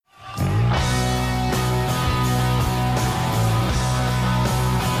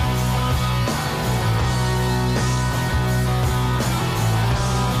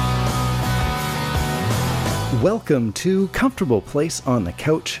Welcome to Comfortable Place on the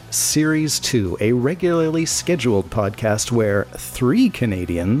Couch, Series 2, a regularly scheduled podcast where 3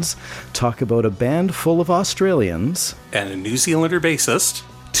 Canadians talk about a band full of Australians and a New Zealander bassist,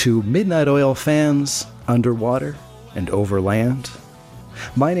 2 Midnight Oil fans, underwater and overland.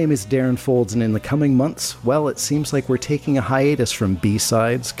 My name is Darren Folds, and in the coming months, well, it seems like we're taking a hiatus from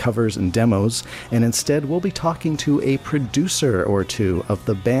B-sides, covers, and demos, and instead we'll be talking to a producer or two of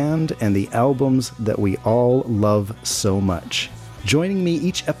the band and the albums that we all love so much. Joining me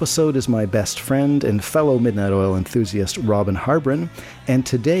each episode is my best friend and fellow Midnight Oil enthusiast, Robin Harbron, and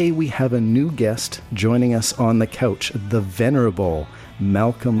today we have a new guest joining us on the couch, the venerable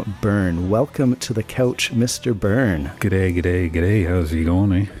Malcolm Byrne. Welcome to the couch, Mr. Byrne. G'day. How's he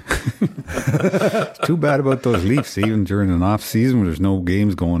going, eh? Too bad about those Leafs. Even during an off season where there's no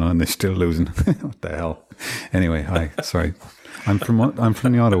games going on, they're still losing. What the hell? Anyway, hi. Sorry. I'm from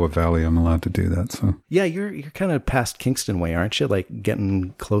the Ottawa Valley. I'm allowed to do that. So yeah, you're kind of past Kingston way, aren't you? Like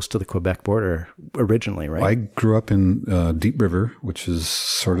getting close to the Quebec border originally, right? I grew up in Deep River, which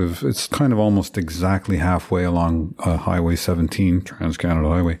is it's kind of almost exactly halfway along Highway 17, Trans-Canada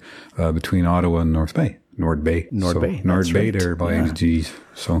Highway, between Ottawa and North Bay. Nord Bay right. There by G's.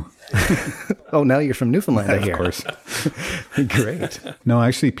 So. Oh, now you're from Newfoundland, I hear. Of course. Great. No,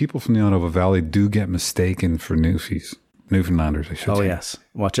 actually, people from the Ottawa Valley do get mistaken for Newfoundlanders, I should say. Oh, yes.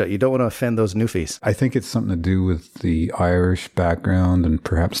 Watch out. You don't want to offend those Newfies. I think it's something to do with the Irish background and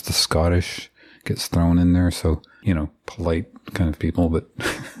perhaps the Scottish gets thrown in there. So, polite kind of people, but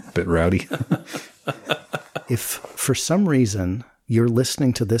a bit rowdy. If for some reason you're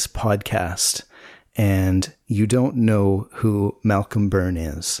listening to this podcast and you don't know who Malcolm Byrne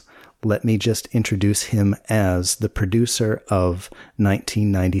is, let me just introduce him as the producer of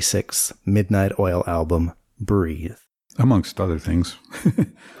 1996 Midnight Oil album, Breathe. Amongst other things.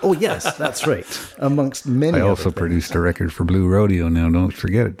 Oh, yes, that's right. Amongst many I also produced a record for Blue Rodeo now, don't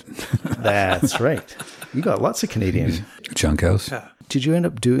forget it. That's right. You got lots of Canadian. Junk House. Yeah. Did you end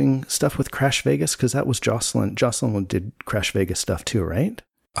up doing stuff with Crash Vegas? Because that was Jocelyn. Jocelyn did Crash Vegas stuff too, right?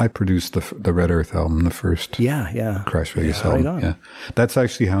 I produced the Red Earth album, the first Crash Vegas album. Right on. Yeah. That's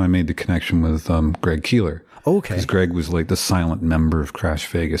actually how I made the connection with Greg Keeler. Okay. Because Greg was like the silent member of Crash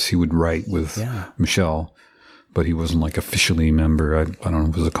Vegas. He would write with Michelle, but he wasn't like officially a member. I don't know if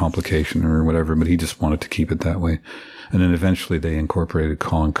it was a complication or whatever, but he just wanted to keep it that way. And then eventually they incorporated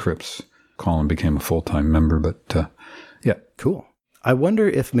Colin Cripps. Colin became a full-time member, but yeah. Cool. I wonder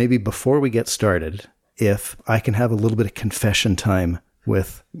if maybe before we get started, if I can have a little bit of confession time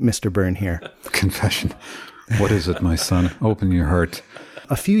with Mr. Byrne here. Confession. What is it, my son? Open your heart.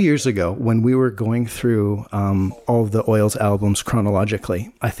 A few years ago, when we were going through all of the Oils albums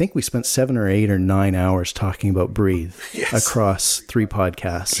chronologically, I think we spent 7 or 8 or 9 hours talking about Breathe across 3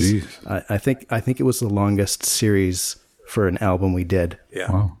 podcasts. Jeez. I think it was the longest series for an album we did.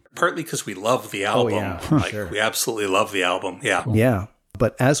 Yeah. Wow. Partly because we love the album. Oh, yeah. Sure. We absolutely love the album. Yeah. Cool. Yeah.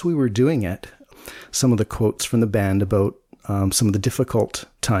 But as we were doing it, some of the quotes from the band about some of the difficult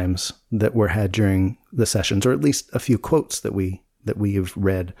times that were had during the sessions, or at least a few quotes that we have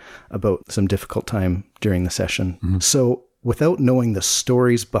read about some difficult time during the session. Mm-hmm. So without knowing the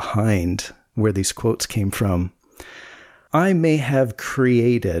stories behind where these quotes came from, I may have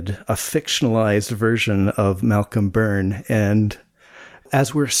created a fictionalized version of Malcolm Byrne, and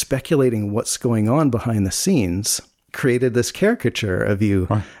as we're speculating what's going on behind the scenes, created this caricature of you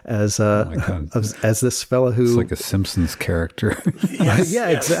as this fella who... It's like a Simpsons character.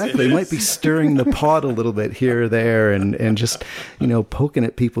 Exactly. Might be stirring the pot a little bit here or there and just, poking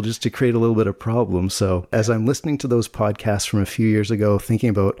at people just to create a little bit of problem. So as I'm listening to those podcasts from a few years ago, thinking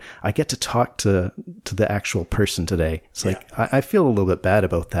about, I get to talk to the actual person today. It's like, I feel a little bit bad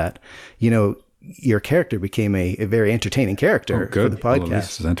about that. Your character became a very entertaining character for the podcast. Well, at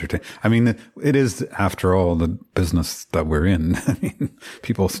least it's entertaining. I mean, it is, after all, the business that we're in. I mean,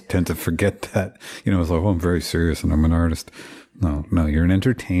 people tend to forget that. It's like, I'm very serious and I'm an artist. No, you're an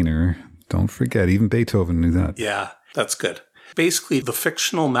entertainer. Don't forget. Even Beethoven knew that. Yeah, that's good. Basically, the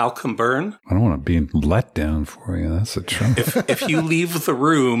fictional Malcolm Byrne. I don't want to be let down for you. That's the trouble. If you leave the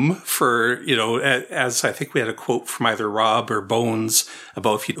room for, as I think we had a quote from either Rob or Bones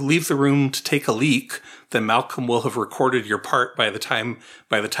about, if you leave the room to take a leak, then Malcolm will have recorded your part by the time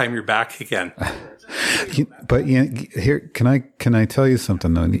you're back again. But here, can I tell you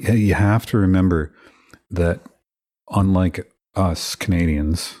something though? You have to remember that unlike us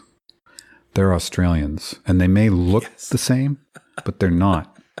Canadians, they're Australians, and they may look the same, but they're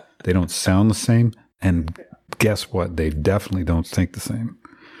not. They don't sound the same, and guess what? They definitely don't think the same.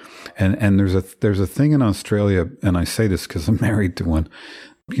 And there's a thing in Australia, and I say this because I'm married to one.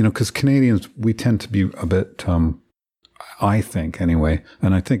 because Canadians, we tend to be a bit, I think anyway,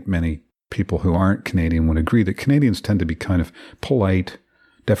 and I think many people who aren't Canadian would agree that Canadians tend to be kind of polite,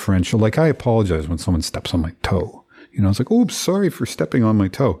 deferential. Like, I apologize when someone steps on my toe. It's like, oops, sorry for stepping on my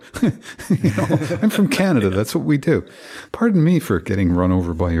toe. I'm from Canada. That's what we do. Pardon me for getting run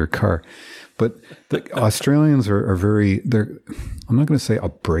over by your car. But the Australians are I'm not going to say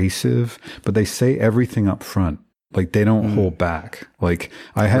abrasive, but they say everything up front. Like, they don't hold back. Like,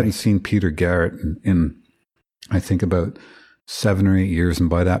 I hadn't seen Peter Garrett in I think about 7 or 8 years. And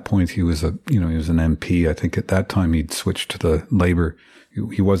by that point, he was an MP. I think at that time he'd switched to the Labour.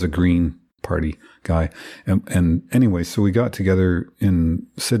 He was a Green Party guy. And anyway, so we got together in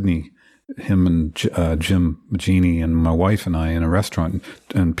Sydney, him and Jim Magini and my wife and I in a restaurant.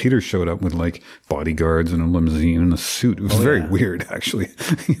 And Peter showed up with like bodyguards and a limousine and a suit. It was very weird, actually.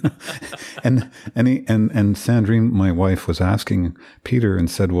 And Sandrine, my wife, was asking Peter and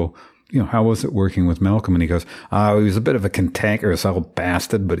said, well, how was it working with Malcolm? And he goes, he was a bit of a cantankerous old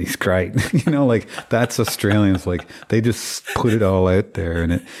bastard, but he's great. Like, that's Australians. Like, they just put it all out there.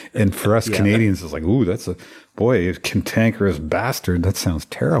 And for us Canadians, it's like, ooh, that's a cantankerous bastard. That sounds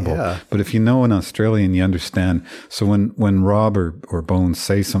terrible. Yeah. But if you know an Australian, you understand. So when Rob or Bones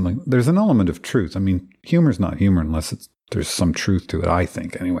say something, there's an element of truth. I mean, humor's not humor unless there's some truth to it, I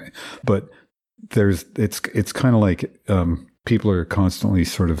think, anyway. But it's kind of like, people are constantly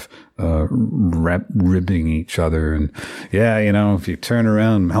sort of ribbing each other. And, if you turn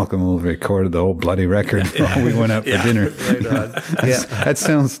around, Malcolm will have recorded the whole bloody record while we went out for dinner. Right on. That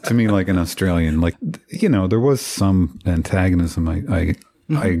sounds to me like an Australian. Like, there was some antagonism. I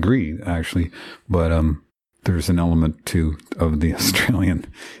agree, actually. But there's an element, too, of the Australian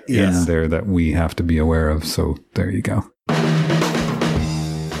in there that we have to be aware of. So there you go.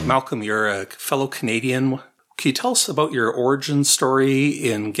 Malcolm, you're a fellow Canadian. Can you tell us about your origin story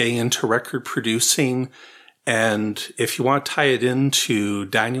in getting into record producing? And if you want to tie it into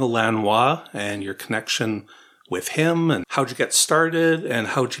Daniel Lanois and your connection with him, and how'd you get started and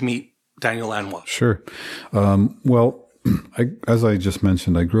how'd you meet Daniel Lanois? Sure. Well, as I just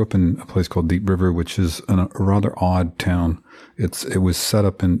mentioned, I grew up in a place called Deep River, which is a rather odd town. It was set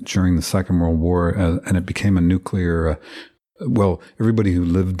up during the Second World War, and it became a nuclear everybody who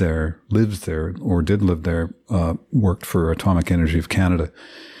lives there, or did live there, worked for Atomic Energy of Canada.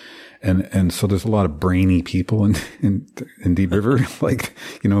 And so there's a lot of brainy people in Deep River, like,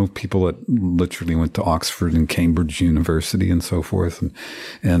 people that literally went to Oxford and Cambridge University and so forth.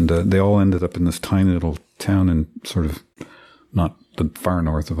 And they all ended up in this tiny little town in sort of not the far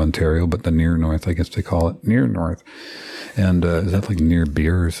north of Ontario, but the near north, I guess they call it, near north. And is that like near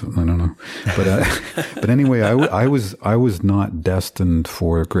beer or something? I don't know. But anyway, I was not destined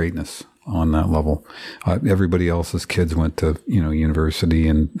for greatness on that level. Everybody else's kids went to university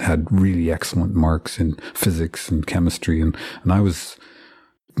and had really excellent marks in physics and chemistry, and I was,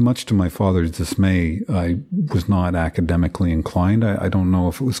 much to my father's dismay, I was not academically inclined. I don't know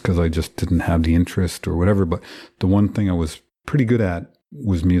if it was because I just didn't have the interest or whatever, but the one thing I was pretty good at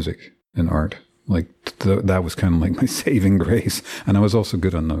was music and art. Like, that was kind of like my saving grace. And I was also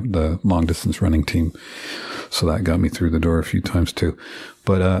good on the long distance running team. So that got me through the door a few times too.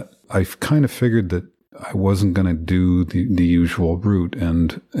 But I kind of figured that I wasn't going to do the usual route.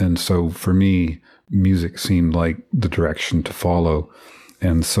 And so for me, music seemed like the direction to follow.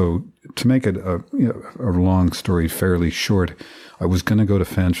 And so to make it a long story fairly short, I was going to go to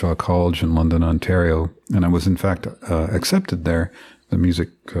Fanshawe College in London, Ontario. And I was, in fact, accepted there, the music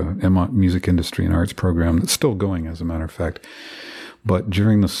industry and arts program that's still going, as a matter of fact. But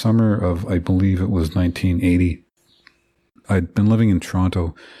during the summer of, I believe it was 1980, I'd been living in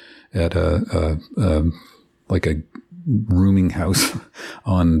Toronto at a rooming house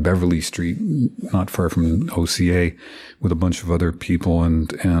on Beverly Street, not far from OCA, with a bunch of other people.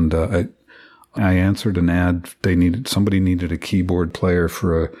 And I answered an ad. Somebody needed a keyboard player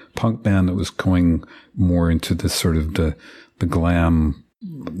for a punk band that was going more into this sort of the glam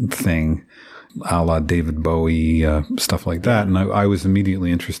thing, a la David Bowie, stuff like that. And I was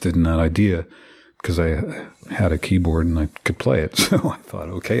immediately interested in that idea because I had a keyboard and I could play it. So I thought,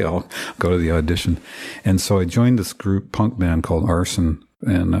 okay, I'll go to the audition. And so I joined this group punk band called Arson.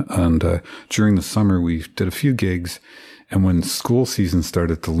 And during the summer, we did a few gigs. And when school season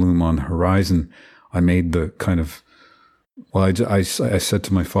started to loom on the horizon, I made the kind of, I said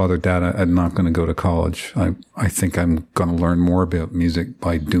to my father, Dad, I'm not going to go to college. I think I'm going to learn more about music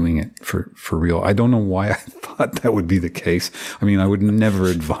by doing it for real. I don't know why I thought that would be the case. I mean, I would never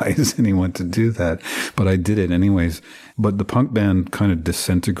advise anyone to do that, but I did it anyways. But the punk band kind of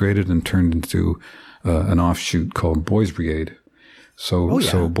disintegrated and turned into an offshoot called Boys Brigade.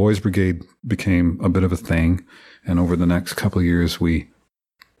 So Boys Brigade became a bit of a thing. And over the next couple of years, we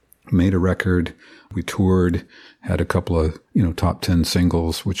made a record, we toured, had a couple of, top 10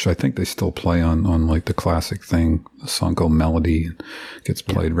 singles, which I think they still play on like the classic thing, a song called Melody, gets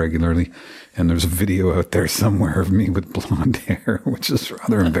played regularly. And there's a video out there somewhere of me with blonde hair, which is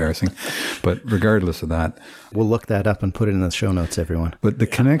rather embarrassing. But regardless of that. We'll look that up and put it in the show notes, everyone. But the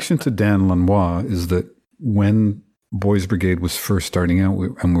connection to Dan Lanois is that when Boys Brigade was first starting out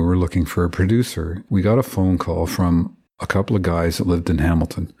and we were looking for a producer, we got a phone call from a couple of guys that lived in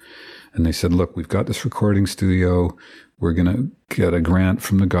Hamilton. And they said, look, we've got this recording studio. We're going to get a grant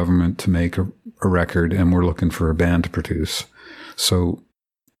from the government to make a record, and we're looking for a band to produce. So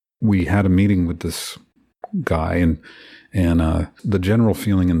we had a meeting with this guy, and the general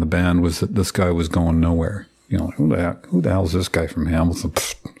feeling in the band was that this guy was going nowhere. Who the hell is this guy from Hamilton?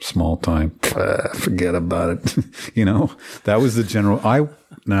 Small time. Forget about it. That was the general. I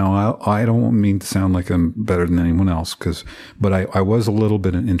don't mean to sound like I'm better than anyone else, but I was a little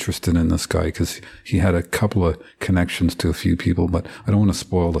bit interested in this guy because he had a couple of connections to a few people, but I don't want to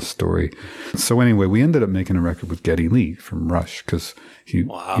spoil the story. So anyway, we ended up making a record with Geddy Lee from Rush because it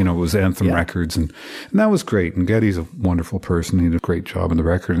was Anthem Records, and that was great. And Geddy's a wonderful person. He did a great job on the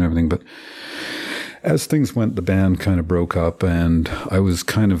record and everything, but as things went, the band kind of broke up, and I was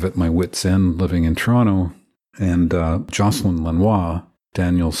kind of at my wit's end living in Toronto. And Jocelyn Lanois,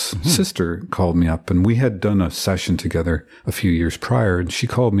 Daniel's sister, called me up, and we had done a session together a few years prior. And she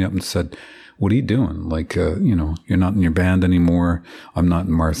called me up and said, "What are you doing? Like, you're not in your band anymore. I'm not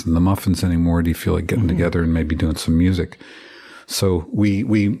in Martha and the Muffins anymore. Do you feel like getting together and maybe doing some music?" So we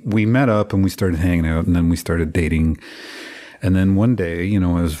met up and we started hanging out, and then we started dating. And then one day,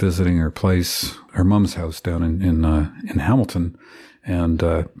 I was visiting her place, her mom's house down in Hamilton, and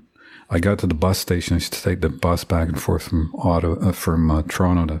I got to the bus station. I used to take the bus back and forth from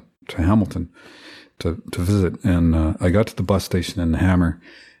Toronto to Hamilton to visit. And I got to the bus station in the Hammer,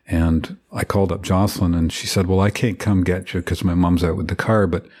 and I called up Jocelyn, and she said, "Well, I can't come get you because my mom's out with the car,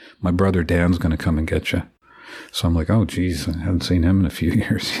 but my brother Dan's going to come and get you." So I'm like, "Oh, geez, I haven't seen him in a few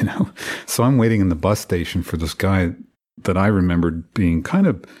years, So I'm waiting in the bus station for this guy that I remembered being kind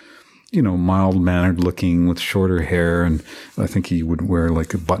of, mild-mannered looking with shorter hair. And I think he would wear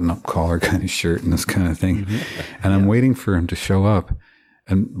like a button-up collar kind of shirt and this kind of thing. And I'm waiting for him to show up.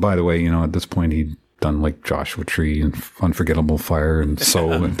 And by the way, at this point, he'd done like Joshua Tree and Unforgettable Fire and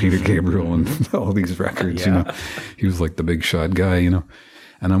Soul and Peter Gabriel and all these records, He was like the big shot guy,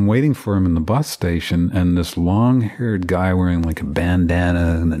 And I'm waiting for him in the bus station, and this long-haired guy wearing like a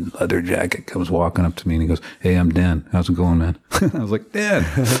bandana and a leather jacket comes walking up to me, and he goes, "Hey, I'm Dan. How's it going, man?" I was like, "Dan,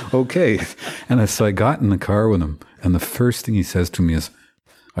 okay." And so I got in the car with him, and the first thing he says to me is,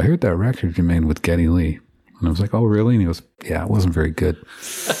 "I heard that record you made with Geddy Lee." And I was like, "Oh, really?" And he goes, "Yeah, it wasn't very good."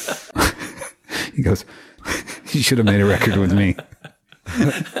 He goes, "You should have made a record with me."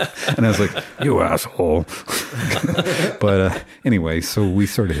 And I was like, "You asshole." But anyway, so we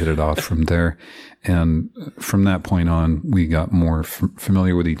sort of hit it off from there. And from that point on, we got more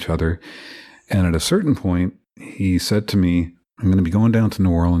familiar with each other. And at a certain point, he said to me, "I'm going to be going down to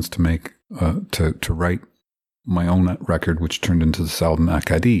New Orleans to make, to write my own record," which turned into this album,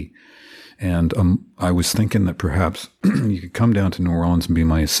 Acadie. And I was thinking that perhaps you could come down to New Orleans and be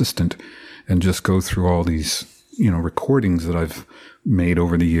my assistant and just go through all these, recordings that I've made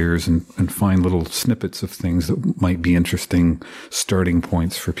over the years and find little snippets of things that might be interesting starting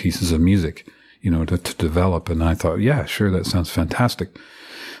points for pieces of music, to develop. And I thought, yeah, sure, that sounds fantastic.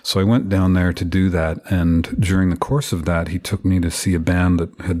 So I went down there to do that. And during the course of that, he took me to see a band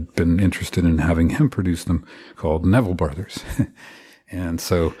that had been interested in having him produce them called Neville Brothers. And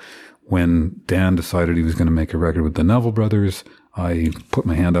so when Dan decided he was going to make a record with the Neville Brothers, I put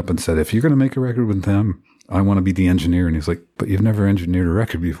my hand up and said, "If you're going to make a record with them, I want to be the engineer." And he's like, "But you've never engineered a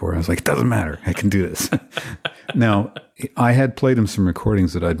record before." I was like, "It doesn't matter. I can do this." Now, I had played him some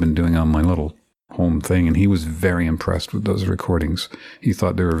recordings that I'd been doing on my little home thing, and he was very impressed with those recordings. He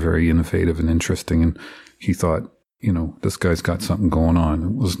thought they were very innovative and interesting, and he thought, this guy's got something going on.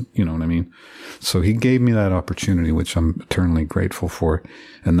 It was, you know what I mean? So he gave me that opportunity, which I'm eternally grateful for.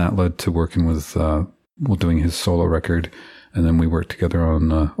 And that led to working with, doing his solo record. And then we worked together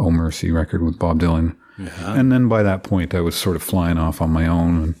on Oh Mercy record with Bob Dylan. Yeah. And then by that point, I was sort of flying off on my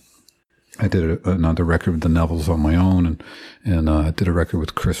own. And I did another record with the Nevilles on my own. And I did a record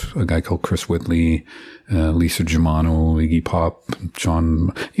with a guy called Chris Whitley. Lisa Germano, Iggy Pop,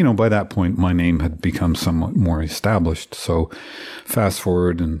 John. By that point, my name had become somewhat more established. So fast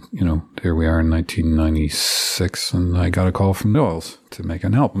forward, and here we are in 1996, and I got a call from Doyle's to make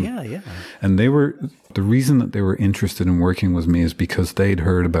an album. Yeah. And the reason that they were interested in working with me is because they'd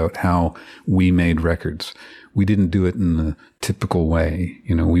heard about how we made records. We didn't do it in the typical way.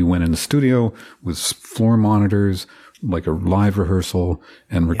 We went in the studio with floor monitors, like a live rehearsal,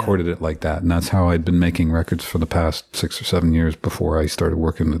 and recorded it like that. And that's how I'd been making records for the past 6 or 7 years before I started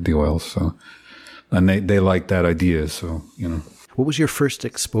working with the Oils. So, and they liked that idea. So, What was your first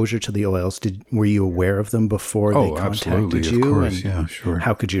exposure to the Oils? Were you aware of them before they contacted absolutely, you? Of course, yeah, sure.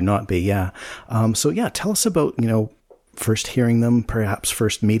 How could you not be? Yeah. Tell us about, first hearing them, perhaps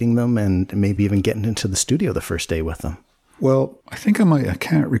first meeting them, and maybe even getting into the studio the first day with them. Well, I think I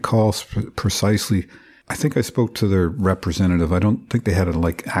can't recall precisely. I think I spoke to their representative. I don't think they had an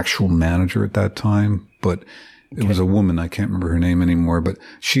actual manager at that time, but it was a woman. I can't remember her name anymore, but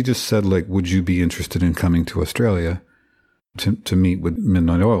she just said would you be interested in coming to Australia to meet with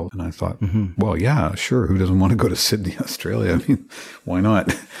Midnight Oil? And I thought, well, yeah, sure. Who doesn't want to go to Sydney, Australia? I mean, why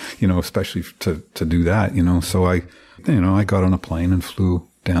not? Especially to do that, so I got on a plane and flew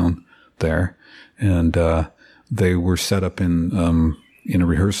down there, and, they were set up in a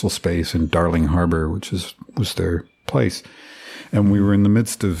rehearsal space in Darling Harbour, which was their place. And we were in the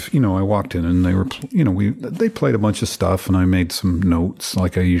midst of, I walked in and they were, they played a bunch of stuff, and I made some notes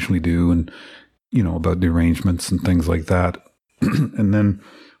like I usually do, and, about the arrangements and things like that. And then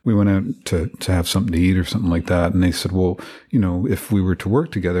we went out to have something to eat or something like that. And they said, well, if we were to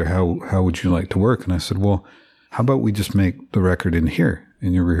work together, how would you like to work? And I said, well, how about we just make the record in here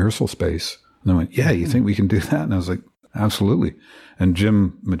in your rehearsal space? And I went, yeah, you think we can do that? And I was like, absolutely. And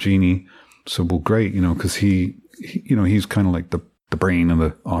Jim Magini said, well, great, because he's kind of like the brain of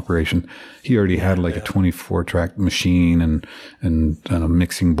the operation. He already had a 24-track machine and a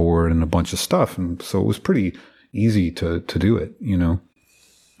mixing board and a bunch of stuff. And so it was pretty easy to do it,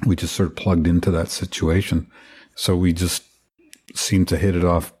 We just sort of plugged into that situation. So we just seemed to hit it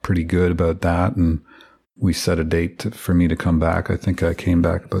off pretty good about that. And we set a date for me to come back. I think I came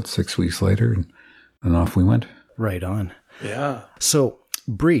back about 6 weeks later, and off we went. Right on. Yeah. So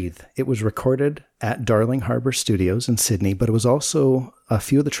Breathe, it was recorded at Darling Harbour Studios in Sydney, but it was also, a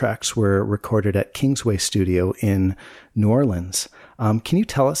few of the tracks were recorded at Kingsway Studio in New Orleans. Can you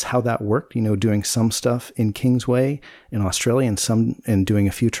tell us how that worked? Doing some stuff in Kingsway in Australia and doing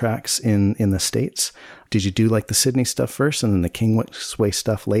a few tracks in the States. Did you do the Sydney stuff first and then the Kingsway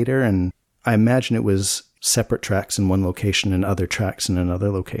stuff later? And I imagine it was separate tracks in one location and other tracks in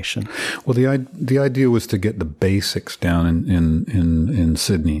another location. Well, the idea was to get the basics down in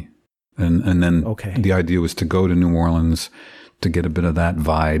Sydney, and then the idea was to go to New Orleans to get a bit of that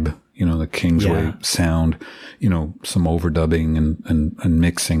vibe, the Kingsway sound, some overdubbing and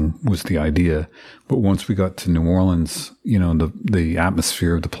mixing was the idea. But once we got to New Orleans, the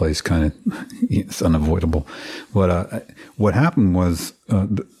atmosphere of the place kind of it's unavoidable. But what happened was,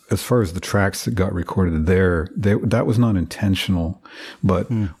 as far as the tracks that got recorded there, that was not intentional. But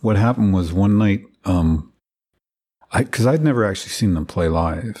what happened was one night, because I'd never actually seen them play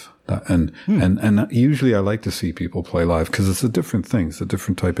live. And usually I like to see people play live because it's a different thing. It's a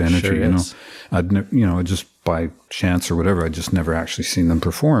different type of energy, Sure I'd just by chance or whatever, I'd just never actually seen them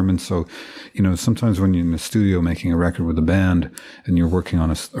perform. And so, sometimes when you're in the studio making a record with a band and you're working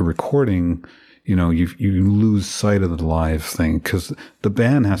on a recording, you lose sight of the live thing because the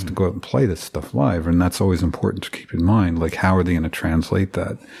band has to go out and play this stuff live. And that's always important to keep in mind. How are they going to translate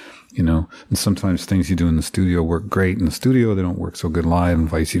that? And sometimes things you do in the studio work great in the studio, they don't work so good live, and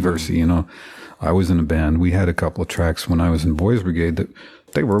vice versa. I was in a band. We had a couple of tracks when I was in Boys Brigade that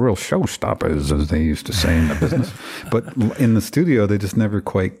they were real showstoppers, as they used to say in the business. But in the studio, they just never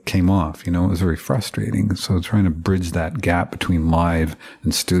quite came off. It was very frustrating. So trying to bridge that gap between live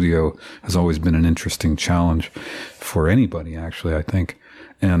and studio has always been an interesting challenge for anybody, actually, I think.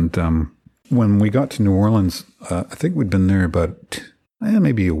 And when we got to New Orleans, I think we'd been there about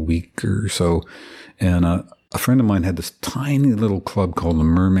maybe a week or so. And a friend of mine had this tiny little club called the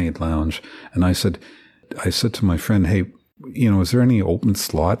Mermaid Lounge. And I said to my friend, hey, is there any open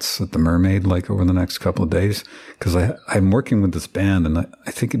slots at the Mermaid over the next couple of days? Because I'm working with this band and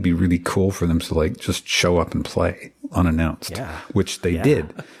I think it'd be really cool for them to just show up and play unannounced, which they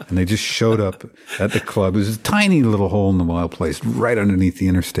did. And they just showed up at the club. It was a tiny little hole in the wild place right underneath the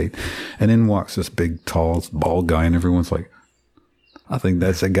interstate. And in walks this big, tall, bald guy and everyone's like, I think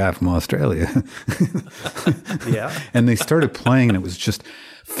that's a guy from Australia. And they started playing and it was just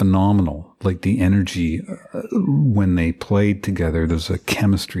phenomenal. The energy when they played together, there's a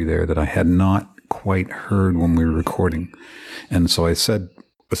chemistry there that I had not quite heard when we were recording. And so I said,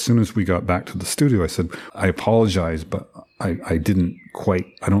 as soon as we got back to the studio, I said, I apologize, but I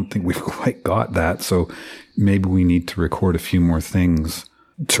don't think we've quite got that. So maybe we need to record a few more things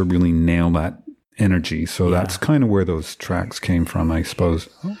to really nail that energy. So that's kind of where those tracks came from, I suppose.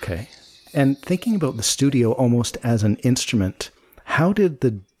 Okay. And thinking about the studio almost as an instrument, how did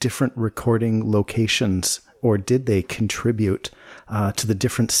the different recording locations, or did they contribute to the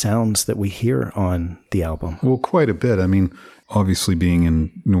different sounds that we hear on the album? Well, quite a bit. I mean, obviously being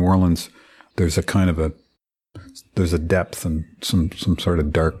in New Orleans, there's a kind of there's a depth and some sort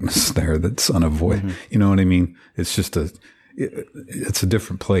of darkness there that's unavoidable. Mm-hmm. You know what I mean? It's just it's a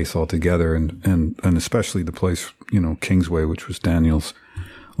different place altogether. And especially the place, Kingsway, which was Daniel's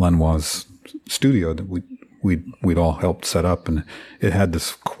Lanois' studio that we'd all helped set up, and it had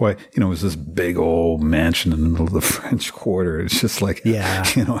this it was this big old mansion in the middle of the French Quarter. It's just like, it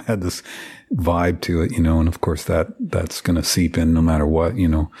had this vibe to it, and of course that's going to seep in no matter what,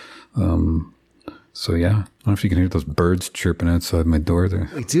 so yeah, I don't know if you can hear those birds chirping outside my door there.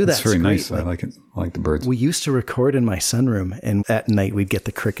 We do that. It's very nice. I like it. I like the birds. We used to record in my sunroom, and at night we'd get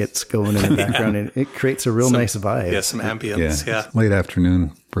the crickets going in the background, and it creates a real nice vibe. Yeah, some ambience. Yeah. Late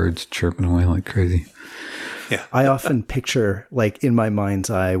afternoon, birds chirping away like crazy. Yeah. I often picture, like, in my mind's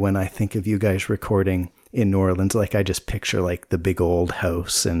eye, when I think of you guys recording in New Orleans, like, I just picture like the big old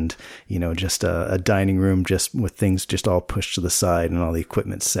house and, just a dining room just with things just all pushed to the side and all the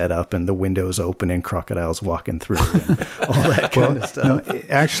equipment set up and the windows open and crocodiles walking through and all that kind of stuff. No,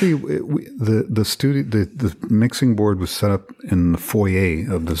 actually, the studio, the mixing board was set up in the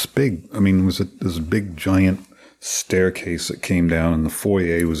foyer of this big, it was this big giant staircase that came down, and the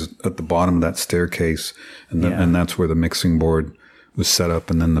foyer was at the bottom of that staircase, and that's where the mixing board was set up,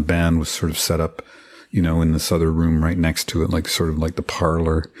 and then the band was sort of set up, in this other room right next to it, like sort of like the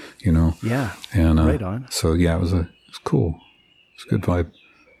parlor, Yeah. And right on. So yeah, it was cool. It's a good vibe.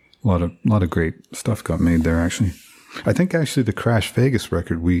 A lot of great stuff got made there. Actually, I think the Crash Vegas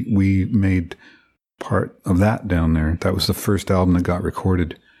record we made part of that down there. That was the first album that got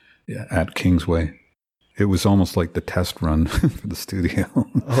recorded at Kingsway. It was almost like the test run for the studio.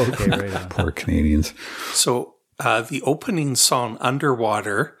 Oh, okay, right on. Poor Canadians. So the opening song,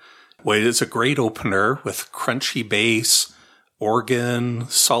 Underwater, is a great opener with crunchy bass, organ,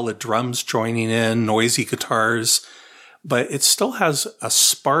 solid drums joining in, noisy guitars, but it still has a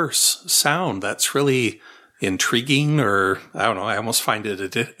sparse sound that's really intriguing, or I don't know, I almost find it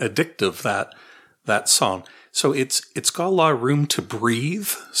addictive, that song. So it's got a lot of room to breathe,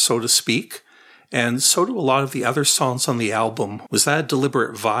 so to speak. And so do a lot of the other songs on the album. Was that a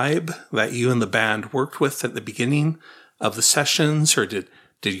deliberate vibe that you and the band worked with at the beginning of the sessions, or did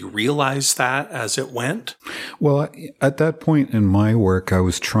you realize that as it went? Well, at that point in my work, I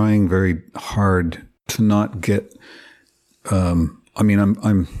was trying very hard to not get. I'm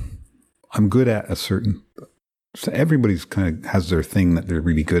good at a certain. So everybody's kind of has their thing that they're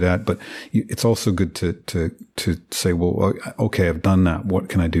really good at, but it's also good to say, well, okay, I've done that. What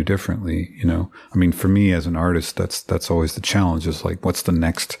can I do differently? For me as an artist, that's always the challenge, is like, what's the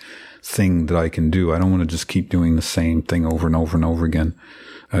next thing that I can do? I don't want to just keep doing the same thing over and over and over again.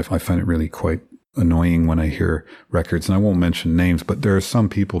 I find it really quite annoying when I hear records, and I won't mention names, but there are some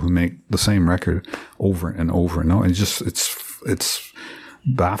people who make the same record over and over and over. And it's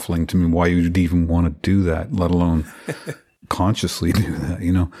baffling to me why you'd even want to do that, let alone consciously do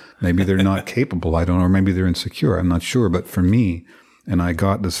that. Maybe they're not capable. I don't know. Or maybe they're insecure. I'm not sure. But for me, and I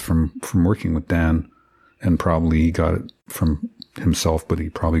got this from working with Dan, and probably he got it from himself, but he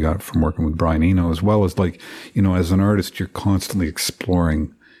probably got it from working with Brian Eno, as well as, like, as an artist, you're constantly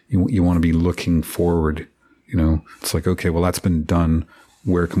exploring. You want to be looking forward. It's like, okay, well, that's been done.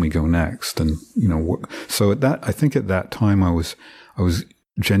 Where can we go next? And, so I think at that time I was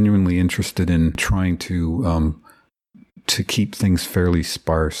genuinely interested in trying to keep things fairly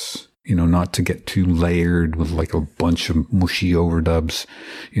sparse, not to get too layered with like a bunch of mushy overdubs,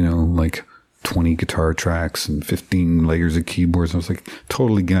 like 20 guitar tracks and 15 layers of keyboards. I was like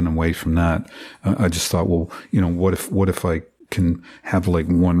totally getting away from that. I just thought, well, what if I can have like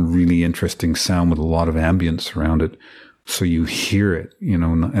one really interesting sound with a lot of ambience around it, so you hear it,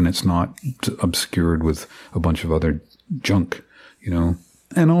 and it's not obscured with a bunch of other junk,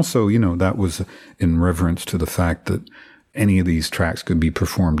 And also, that was in reverence to the fact that any of these tracks could be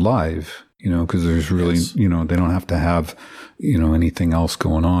performed live, because there's really, they don't have to have, anything else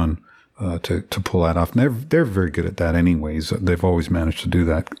going on to pull that off. And they're very good at that anyways. They've always managed to do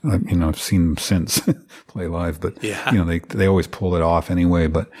that. I've seen them since play live, but, they always pull it off anyway.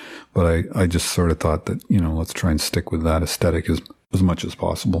 But I just sort of thought that, let's try and stick with that aesthetic as much as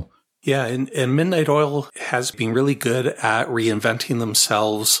possible. Yeah, and Midnight Oil has been really good at reinventing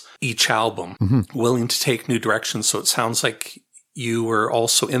themselves each album, willing to take new directions. So it sounds like you were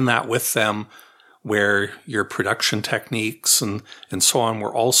also in that with them, where your production techniques and so on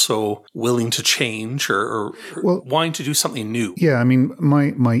were also willing to change or wanting to do something new. Yeah, I mean,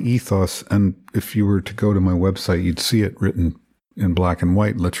 my ethos, and if you were to go to my website, you'd see it written in black and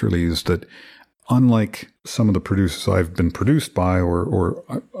white, literally, is that unlike some of the producers I've been produced by or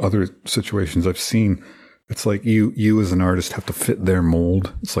other situations I've seen, it's like you as an artist have to fit their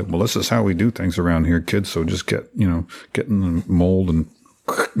mold. It's like, well, this is how we do things around here, kids. So just get in the mold and,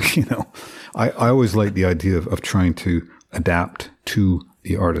 I always like the idea of trying to adapt to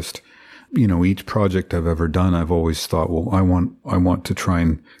the artist. Each project I've ever done, I've always thought, well, I want to try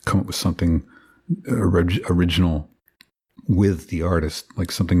and come up with something original with the artist,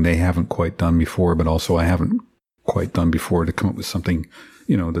 like something they haven't quite done before, but also I haven't quite done before, to come up with something,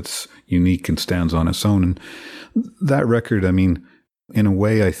 that's unique and stands on its own. And that record, I mean, in a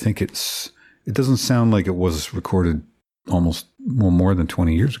way, I think it doesn't sound like it was recorded almost more than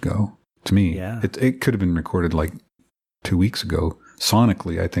 20 years ago to me. Yeah. It could have been recorded like 2 weeks ago.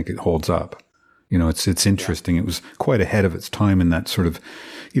 Sonically, I think it holds up. It's interesting. Yeah. It was quite ahead of its time in that sort of,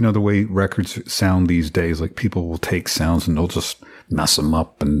 the way records sound these days, like people will take sounds and they'll just mess them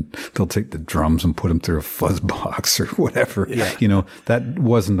up and they'll take the drums and put them through a fuzz box or whatever. Yeah. That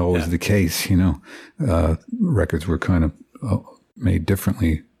wasn't always the case, records were kind of made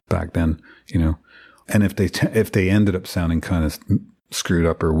differently back then, and if they ended up sounding kind of screwed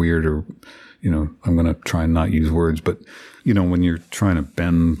up or weird or, I'm going to try and not use words, but, when you're trying to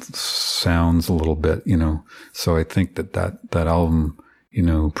bend sounds a little bit, so I think that album,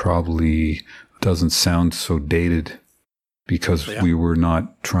 probably doesn't sound so dated because we were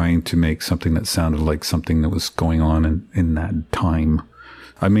not trying to make something that sounded like something that was going on in that time.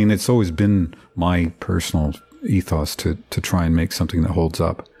 I mean, it's always been my personal ethos to try and make something that holds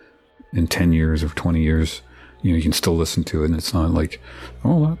up in 10 years or 20 years. You can still listen to it, and it's not like,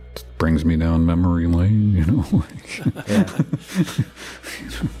 oh, that brings me down memory lane,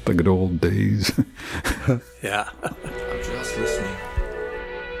 the good old days. Yeah. I'm just listening.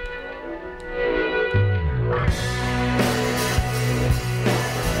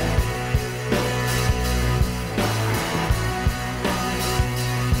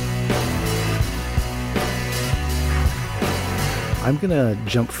 I'm going to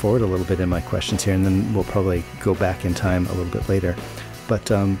jump forward a little bit in my questions here, and then we'll probably go back in time a little bit later. But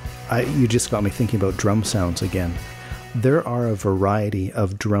you just got me thinking about drum sounds again. There are a variety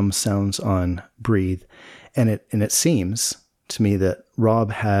of drum sounds on Breathe, and it seems to me that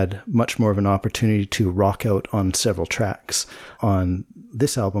Rob had much more of an opportunity to rock out on several tracks on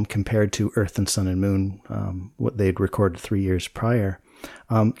this album compared to Earth and Sun and Moon, what they'd recorded 3 years prior.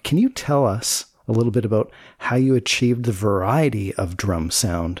 Can you tell us a little bit about how you achieved the variety of drum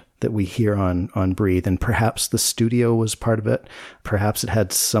sound that we hear on Breathe? And perhaps the studio was part of it. Perhaps it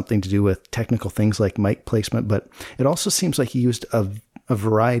had something to do with technical things like mic placement, but it also seems like you used a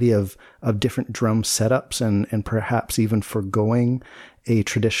variety of different drum setups and perhaps even forgoing a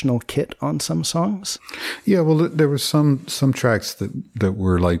traditional kit on some songs. Yeah, well, there were some tracks that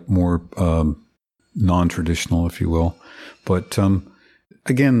were like more non-traditional, if you will. But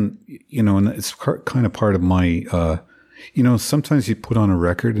again, and it's kind of part of my, sometimes you put on a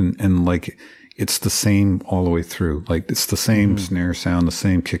record and like it's the same all the way through. Like it's the same snare sound, the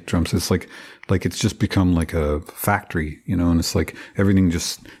same kick drums. It's like it's just become like a factory, and it's like everything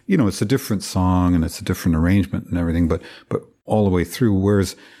just, it's a different song and it's a different arrangement and everything, but all the way through.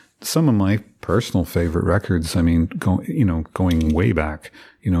 Whereas some of my personal favorite records, I mean, going way back,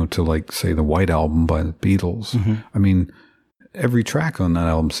 to like say the White Album by the Beatles. I mean, every track on that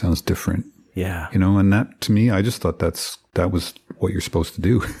album sounds different. Yeah. And that to me, I just thought that was what you're supposed to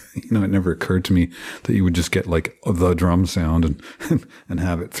do. It never occurred to me that you would just get like the drum sound and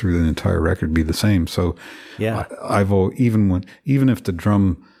have it through the entire record be the same. So yeah, even if the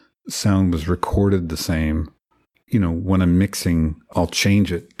drum sound was recorded the same, when I'm mixing, I'll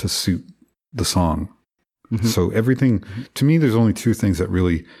change it to suit the song. So everything, to me, there's only two things that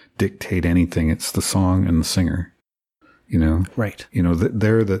really dictate anything. It's the song and the singer. Right.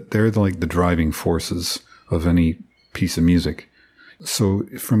 They're like the driving forces of any piece of music. So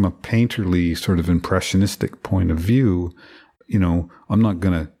from a painterly sort of impressionistic point of view, I'm not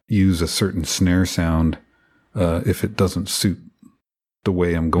going to use a certain snare sound if it doesn't suit the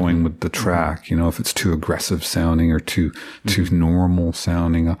way I'm going with the track. You know, if it's too aggressive sounding or too normal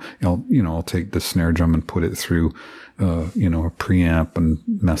sounding, I'll take the snare drum and put it through, a preamp and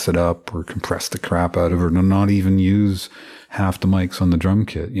mess it up or compress the crap out of it, or not even use half the mics on the drum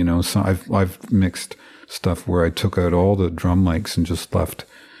kit. You know, so I've mixed stuff where I took out all the drum mics and just left,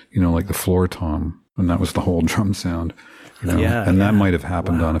 like the floor tom, and that was the whole drum sound. That might have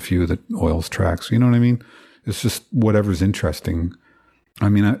happened on a few of the Oils tracks. You know what I mean? It's just whatever's interesting. I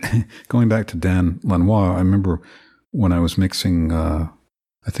mean, going back to Dan Lanois, I remember when I was mixing, I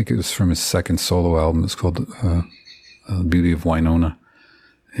think it was from his second solo album. It's called Beauty of Winona.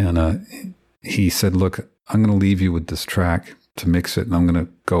 And he said, look, I'm going to leave you with this track to mix it, and I'm going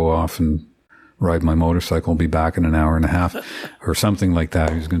to go off and ride my motorcycle and be back in an hour and a half or something like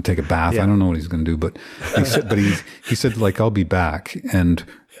that. He was going to take a bath. Yeah. I don't know what he's going to do, but he said, like, I'll be back and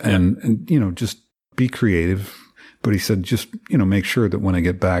just be creative. But he said, just, make sure that when I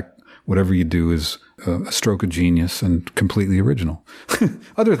get back, whatever you do is a stroke of genius and completely original.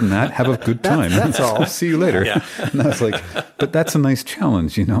 Other than that, have a good time. That's all. See you later. Yeah. And I was like, but that's a nice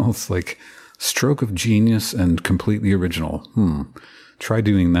challenge, It's like stroke of genius and completely original. Try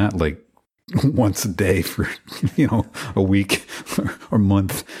doing that like once a day for, a week or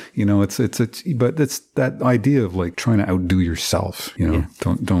month. But it's that idea of like trying to outdo yourself,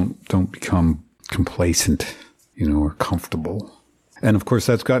 Don't become complacent, or comfortable. And of course,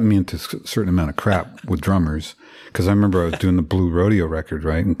 that's gotten me into a certain amount of crap with drummers. Because I remember I was doing the Blue Rodeo record,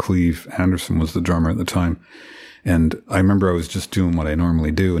 right? And Cleve Anderson was the drummer at the time. And I remember I was just doing what I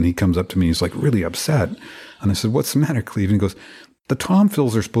normally do. And he comes up to me, he's like really upset. And I said, what's the matter, Cleve? And he goes, the tom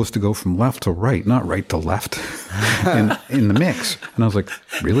fills are supposed to go from left to right, not right to left in the mix. And I was like,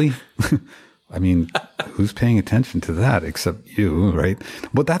 really? I mean, who's paying attention to that except you, right?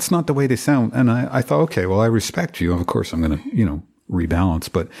 But that's not the way they sound. And I thought, okay, well, I respect you. Of course, I'm going to, rebalance.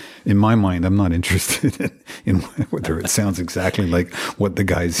 But in my mind, I'm not interested in whether it sounds exactly like what the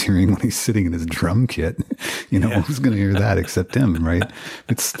guy's hearing when he's sitting in his drum kit. Who's going to hear that except him, right?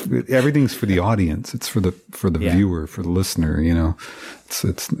 Everything's for the audience. It's for the viewer, for the listener.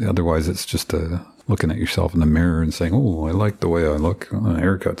 It's otherwise it's just looking at yourself in the mirror and saying, "Oh, I like the way I look. Oh, the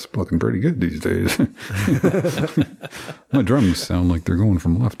haircut's looking pretty good these days. My drums sound like they're going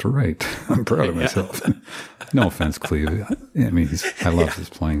from left to right. I'm proud of myself." No offense, Cleve. I love his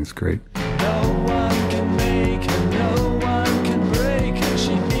playing. It's great. No one can make her, no one can break her.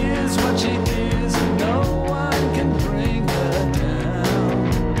 She is what she is, and no one can bring her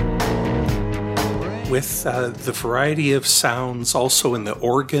down. With the variety of sounds also in the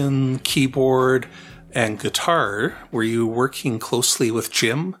organ, keyboard, and guitar, were you working closely with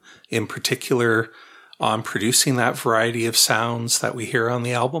Jim in particular on producing that variety of sounds that we hear on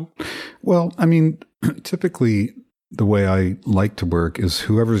the album? Well, typically the way I like to work is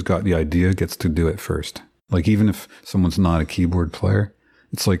whoever's got the idea gets to do it first. Like even if someone's not a keyboard player,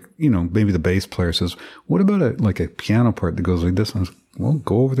 it's like, maybe the bass player says, what about a piano part that goes like this? And I was, well,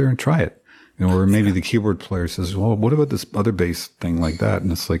 go over there and try it. Or maybe the keyboard player says, well, what about this other bass thing like that?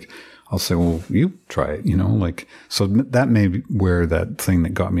 And it's like, I'll say, well, you try it, so that may be where that thing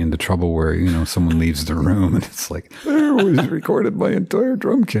that got me into trouble where, someone leaves the room and it's like, there was recorded my entire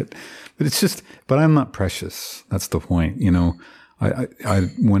drum kit. But I'm not precious. That's the point.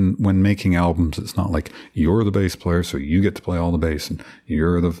 When making albums, it's not like you're the bass player, so you get to play all the bass and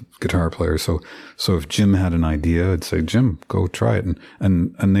you're the guitar player. So if Jim had an idea, I'd say, Jim, go try it.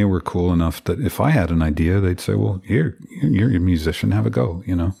 And they were cool enough that if I had an idea, they'd say, well, here, you're a musician, have a go,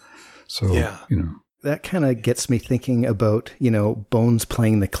 So, That kind of gets me thinking about, Bones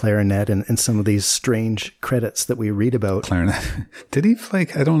playing the clarinet and some of these strange credits that we read about. Clarinet. Did he play?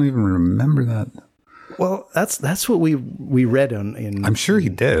 I don't even remember that. Well, that's what we read in. I'm sure he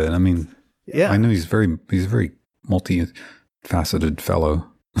did. I know he's a very multifaceted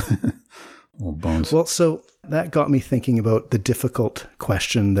fellow. Well, Bones. Well, so that got me thinking about the difficult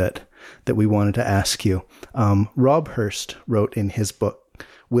question that we wanted to ask you. Rob Hurst wrote in his book,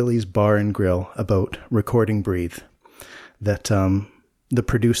 Willie's Bar and Grill, about recording Breathe, that the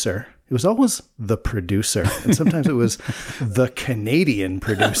producer, it was always the producer, and sometimes it was the Canadian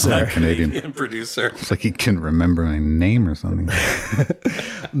producer. Canadian producer. It's like he couldn't remember my name or something.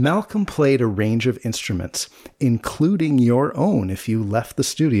 Malcolm played a range of instruments, including your own, if you left the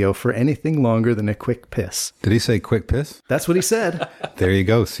studio for anything longer than a quick piss. Did he say quick piss? That's what he said. There you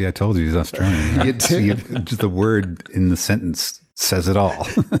go. See, I told you he's Australian. You did. Just the word in the sentence says it all.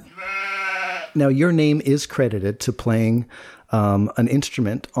 Now, your name is credited to playing an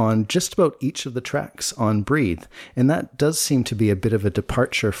instrument on just about each of the tracks on Breathe. And that does seem to be a bit of a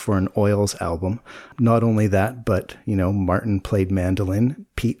departure for an Oils album. Not only that, but, Martin played mandolin,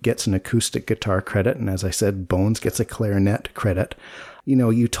 Pete gets an acoustic guitar credit, and as I said, Bones gets a clarinet credit.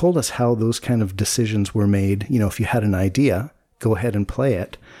 You told us how those kind of decisions were made. If you had an idea, go ahead and play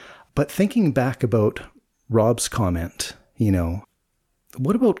it. But thinking back about Rob's comment,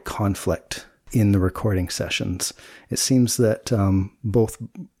 what about conflict in the recording sessions? It seems that both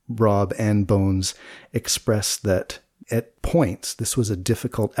Rob and Bones expressed that at points this was a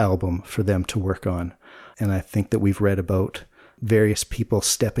difficult album for them to work on. And I think that we've read about various people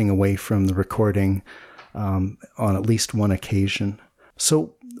stepping away from the recording on at least one occasion.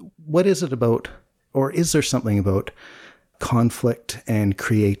 So what is it about, or is there something about conflict and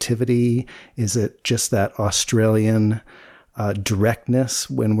creativity? Is it just that Australian directness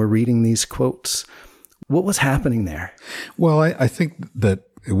when we're reading these quotes? What was happening there? Well, I think that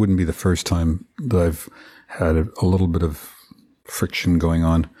it wouldn't be the first time that I've had a little bit of friction going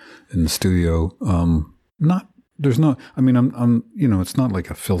on in the studio. I'm it's not like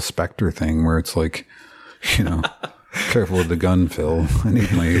a Phil Spector thing where it's like, careful with the gun, Phil. I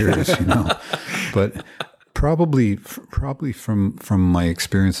need my ears, But probably from my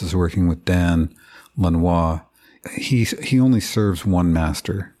experiences working with Dan Lanois, he only serves one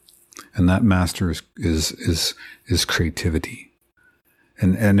master, and that master is creativity,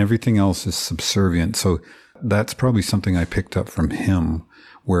 and everything else is subservient. So that's probably something I picked up from him.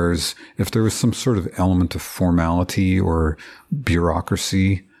 Whereas if there was some sort of element of formality or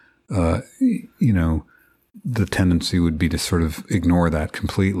bureaucracy, the tendency would be to sort of ignore that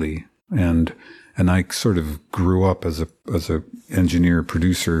completely. And I sort of grew up as a engineer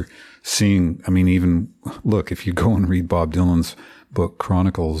producer, seeing, even look, if you go and read Bob Dylan's book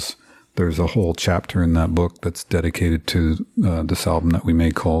Chronicles, there's a whole chapter in that book that's dedicated to this album that we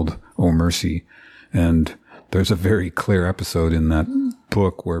made called Oh Mercy. And there's a very clear episode in that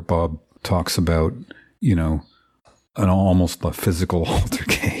book where Bob talks about, an almost a physical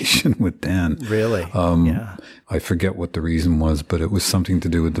altercation with Dan. Really? Yeah. I forget what the reason was, but it was something to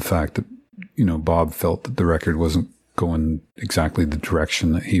do with the fact that, Bob felt that the record wasn't going exactly the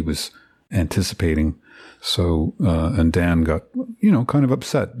direction that he was anticipating. So, and Dan got, kind of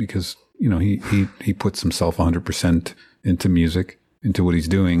upset because, he puts himself 100% into music, into what he's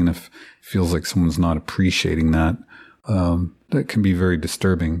doing. And if it feels like someone's not appreciating that, that can be very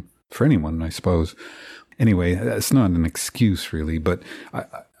disturbing for anyone, I suppose. Anyway, it's not an excuse really, but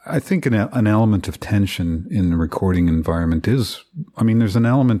I think an element of tension in the recording environment is, there's an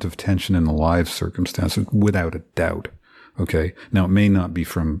element of tension in the live circumstances without a doubt. Okay. Now it may not be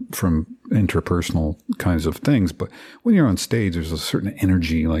from interpersonal kinds of things, but when you're on stage, there's a certain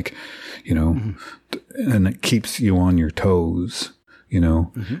energy, like, and it keeps you on your toes,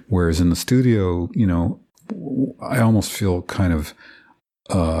 whereas in the studio, I almost feel kind of,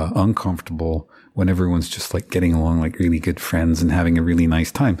 uncomfortable when everyone's just like getting along like really good friends and having a really nice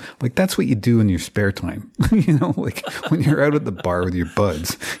time. Like that's what you do in your spare time, like when you're out at the bar with your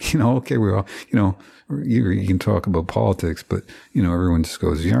buds, okay, we're all, you can talk about politics, but everyone just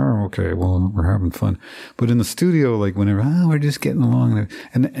goes, yeah, okay, well, we're having fun. But in the studio, like whenever, we're just getting along,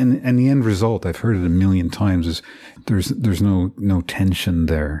 and the end result, I've heard it a million times, is there's no tension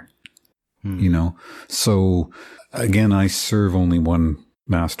there, So again, I serve only one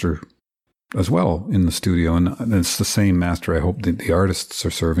master as well in the studio, and it's the same master I hope that the artists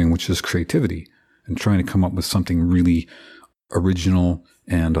are serving, which is creativity and trying to come up with something really original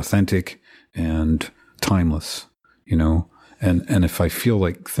and authentic and timeless, and if I feel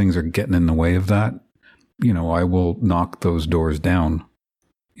like things are getting in the way of that, I will knock those doors down,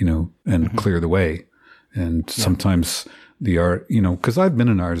 and clear the way. And sometimes the art, because I've been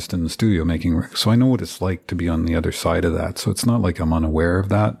an artist in the studio making records, so I know what it's like to be on the other side of that. So it's not like I'm unaware of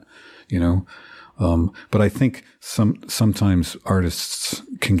that, but I think sometimes artists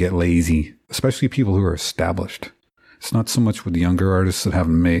can get lazy, especially people who are established. It's not so much with younger artists that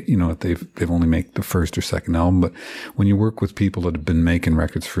haven't made, they've only made the first or second album, but when you work with people that have been making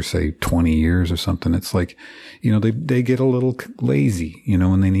records for say 20 years or something, it's like, they get a little lazy,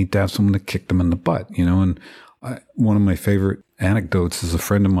 and they need to have someone to kick them in the butt, and one of my favorite anecdotes is a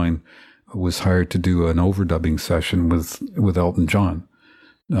friend of mine was hired to do an overdubbing session with Elton John.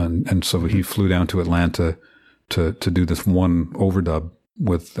 And so he flew down to Atlanta to do this one overdub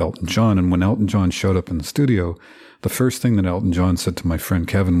with Elton John. And when Elton John showed up in the studio, the first thing that Elton John said to my friend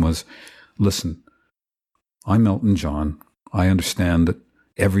Kevin was, listen, I'm Elton John. I understand that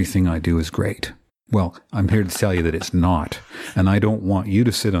everything I do is great. Well, I'm here to tell you that it's not. And I don't want you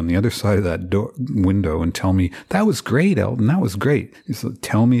to sit on the other side of that window and tell me, that was great, Elton, that was great. It's like,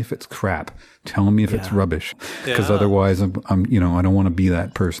 tell me if it's crap. Tell me if it's rubbish. Because otherwise, I'm, you know, I don't want to be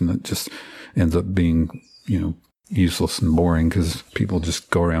that person that just ends up being, you know, useless and boring because people just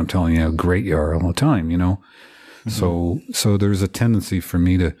go around telling you how great you are all the time, you know? Mm-hmm. So there's a tendency for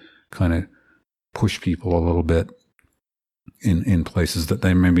me to kind of push people a little bit in places that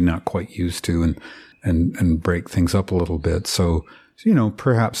they're maybe not quite used to and break things up a little bit. So, you know,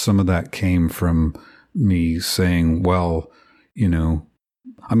 perhaps some of that came from me saying, well, you know,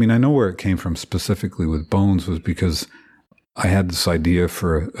 I mean, I know where it came from specifically with Bones was because I had this idea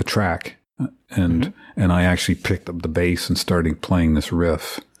for a track and I actually picked up the bass and started playing this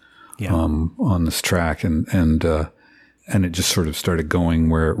riff on this track and it just sort of started going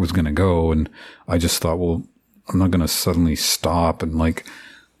where it was going to go. And I just thought, well, I'm not going to suddenly stop and like,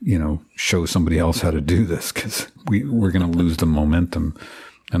 you know, show somebody else how to do this because we're going to lose the momentum.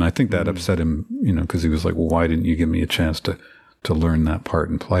 And I think that upset him, you know, because he was like, well, why didn't you give me a chance to learn that part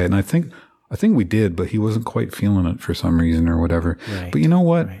and play it? And I think we did, but he wasn't quite feeling it for some reason or whatever. Right. But you know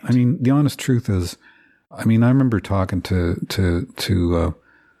what? Right. I mean, the honest truth is, I mean, I remember talking to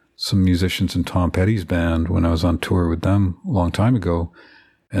some musicians in Tom Petty's band when I was on tour with them a long time ago.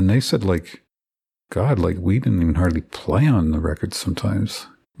 And they said like, God, like we didn't even hardly play on the records sometimes.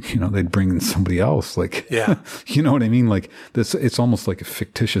 You know, they'd bring in somebody else. Like, you know what I mean? Like this, it's almost like a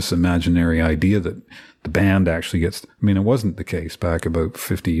fictitious imaginary idea that the band actually gets. I mean, it wasn't the case back about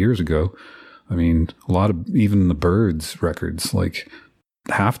 50 years ago. I mean, a lot of, even the Byrds records, like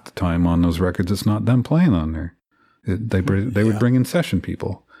half the time on those records, it's not them playing on there. They would bring in session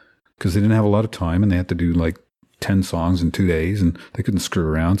people because they didn't have a lot of time and they had to do like 10 songs in 2 days and they couldn't screw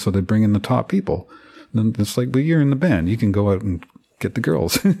around. So they'd bring in the top people. And then it's like, well, you're in the band. You can go out and get the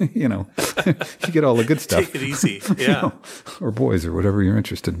girls, you know, you get all the good stuff. Take it easy. Yeah. You know, or boys or whatever you're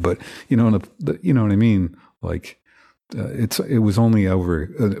interested. But, you know, you know what I mean? Like, it was only over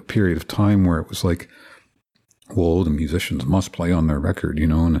a period of time where it was like, well, the musicians must play on their record, you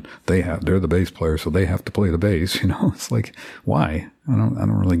know, and they're the bass player, so they have to play the bass, you know. It's like, why? I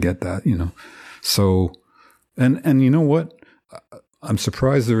don't really get that, you know. So, and you know what? I'm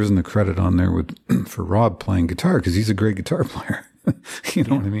surprised there isn't a credit on there for Rob playing guitar because he's a great guitar player. You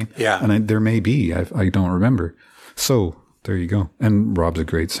know what I mean? Yeah. And there may be, I don't remember. So there you go. And Rob's a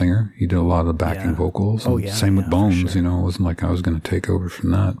great singer. He did a lot of the backing vocals. Same with Bones, you know, it wasn't like I was going to take over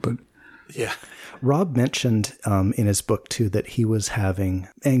from that, but. Yeah. Rob mentioned in his book too that he was having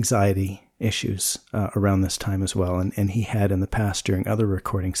anxiety issues around this time as well. And he had in the past during other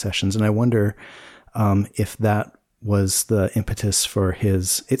recording sessions. And I wonder if that was the impetus for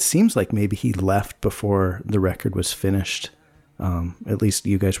it seems like maybe he left before the record was finished. At least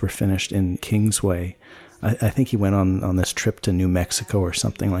you guys were finished in Kingsway. I think he went on this trip to New Mexico or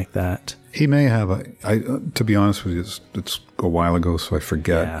something like that. He may have. To be honest with you, it's a while ago, so I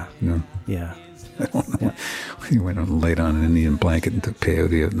forget. Yeah. You know? Yeah. I don't know. Yeah. He went and laid on an Indian blanket and took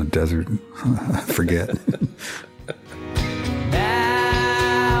peyote out in the desert. I forget.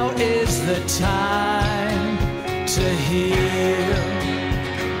 Now is the time to heal.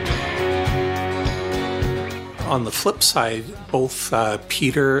 On the flip side, both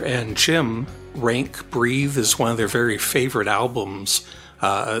Peter and Jim rank Breathe as one of their very favorite albums.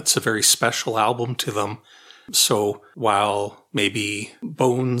 It's a very special album to them. So while maybe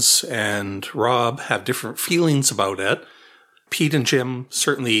Bones and Rob have different feelings about it, Pete and Jim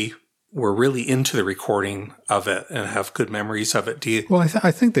certainly were really into the recording of it and have good memories of it. Well,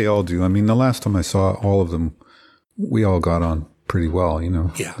 I think they all do. I mean, the last time I saw all of them, we all got on pretty well, you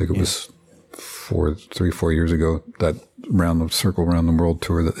know. Yeah. Like it was 3-4 years ago, that Circle Around the World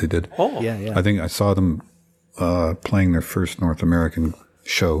tour that they did. Oh, yeah. I think I saw them playing their first North American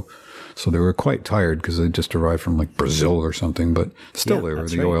show. So they were quite tired because they just arrived from like Brazil or something, but still they were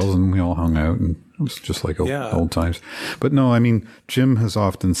the Oils and we all hung out and it was just like old times. But no, I mean, Jim has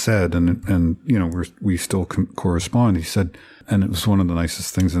often said, and you know, we still correspond. He said, and it was one of the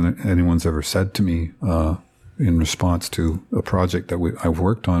nicest things that anyone's ever said to me, in response to a project that I've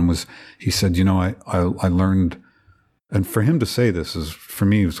worked on was, he said, you know, I learned, and for him to say this is, for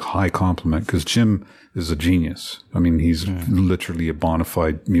me, it was a high compliment because Jim is a genius. I mean, he's literally a bona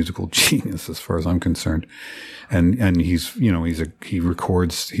fide musical genius as far as I'm concerned. And he's, you know, he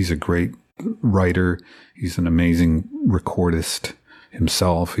records, he's a great writer. He's an amazing recordist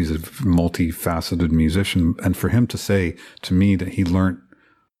himself. He's a multifaceted musician. And for him to say to me that he learned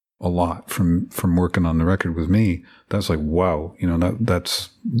a lot from working on the record with me. That's like, wow,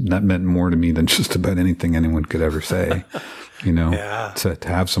 that meant more to me than just about anything anyone could ever say. To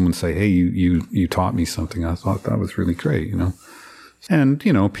have someone say, hey, you taught me something. I thought that was really great, And,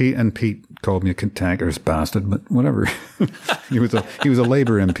 Pete called me a cantankerous bastard, but whatever. He was a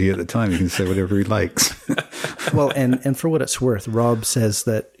Labour MP at the time. He can say whatever he likes. Well, and for what it's worth, Rob says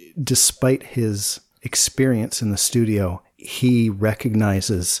that despite his experience in the studio, he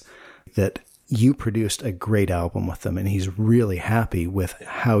recognizes that you produced a great album with them, and he's really happy with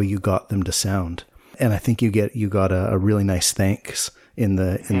how you got them to sound. And I think you got a really nice thanks in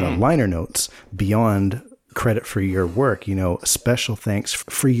the liner notes beyond credit for your work, special thanks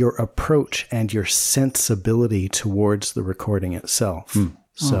for your approach and your sensibility towards the recording itself.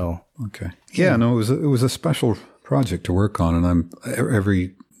 So, okay. Yeah, no, it was a special project to work on. And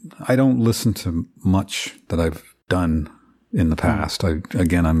I don't listen to much that I've done in the past.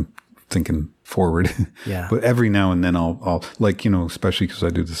 I'm thinking forward. Yeah. But every now and then I'll especially because I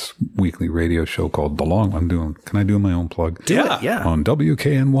do this weekly radio show called The Long. Can I do my own plug? Do it, yeah. On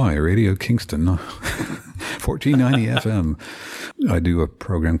WKNY, Radio Kingston, 1490 FM. I do a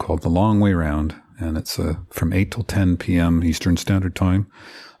program called The Long Way Round, and it's from 8 till 10 p.m. Eastern Standard Time.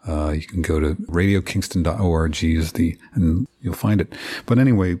 You can go to radiokingston.org and you'll find it. But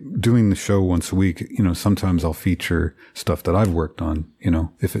anyway, doing the show once a week, sometimes I'll feature stuff that I've worked on,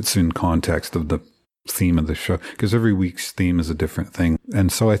 if it's in context of the theme of the show, because every week's theme is a different thing.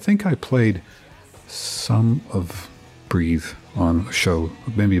 And so I think I played some of Breathe on a show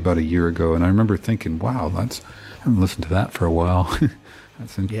maybe about a year ago. And I remember thinking, wow, I haven't listened to that for a while.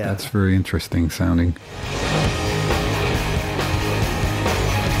 That's very interesting sounding.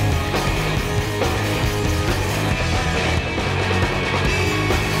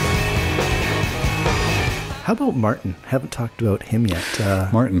 How about Martin? Haven't talked about him yet.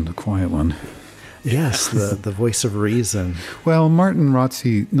 Martin, the quiet one. Yes, the voice of reason. Well, Martin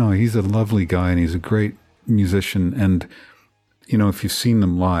Rotzi, no, he's a lovely guy and he's a great musician. And, if you've seen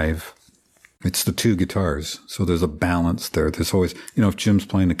them live, it's the two guitars. So there's a balance there. There's always, if Jim's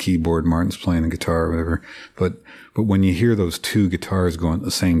playing the keyboard, Martin's playing the guitar or whatever. But when you hear those two guitars going at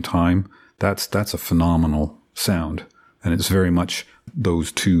the same time, that's a phenomenal sound. And it's very much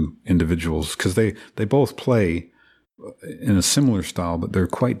those two individuals, because they both play in a similar style, but they're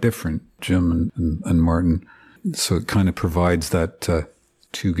quite different, Jim and Martin. So it kind of provides that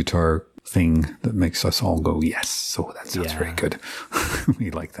two guitar thing that makes us all go, yes. So that sounds very good. We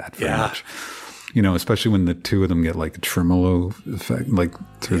like that very much. Especially when the two of them get like a tremolo effect, like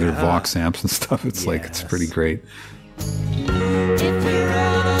through their Vox amps and stuff. It's like, it's pretty great. If you're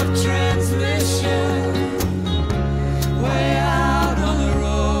out of transmission, way out on the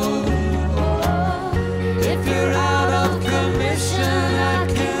road. If you're out of commission, I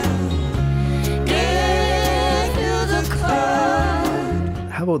can give you the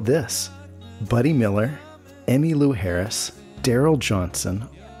code. How about this? Buddy Miller, EmmyLou Harris, Daryl Johnson,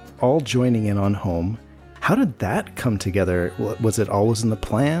 all joining in on Home. How did that come together? Was it always in the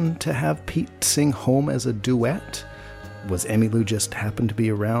plan to have Pete sing Home as a duet? Was EmmyLou just happened to be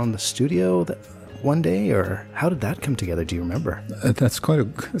around the studio one day, or how did that come together? Do you remember? That's kind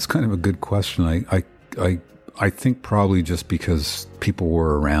of a good question. I think probably just because people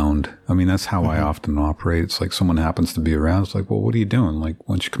were around. I mean, that's how I often operate. It's like someone happens to be around. It's like, well, what are you doing? Like,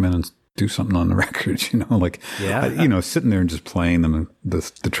 why don't you come in and do something on the record? Sitting there and just playing them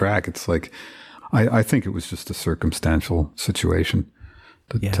the track. It's like, I think it was just a circumstantial situation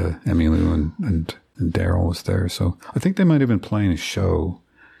that EmmyLou and Daryl was there. So I think they might have been playing a show.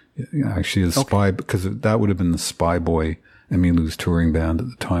 Actually, as Spy, because that would have been the Spy Boy. EmmyLou's touring band at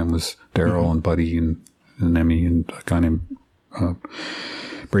the time was Daryl and Buddy and Emmy and a guy named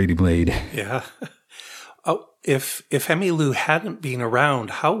Brady Blade. Yeah. Oh, if EmmyLou hadn't been around,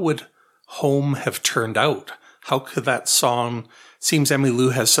 how would Home have turned out? How could that song, seems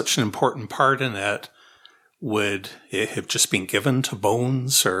EmmyLou has such an important part in it, would it have just been given to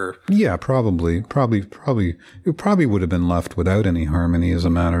Bones or? Yeah, probably. It probably would have been left without any harmony, as a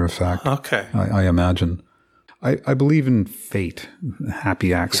matter of fact. Okay. I imagine. I believe in fate,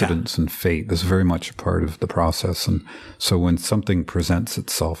 happy accidents and fate. That's very much a part of the process. And so when something presents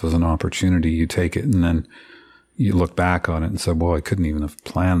itself as an opportunity, you take it and then you look back on it and say, well, I couldn't even have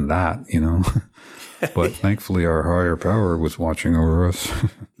planned that, But thankfully our higher power was watching over us.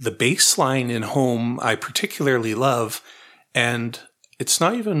 The bass line in Home I particularly love, and it's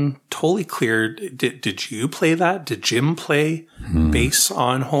not even totally clear. Did you play that? Did Jim play bass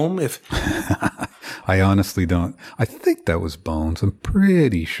on Home? I honestly don't. I think that was Bones. I'm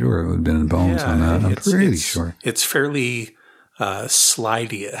pretty sure it would have been Bones on that. I'm pretty sure. It's fairly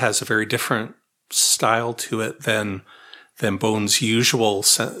slidey. It has a very different style to it than Bones' usual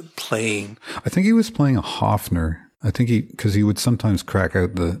playing. I think he was playing a Hofner. I think because he would sometimes crack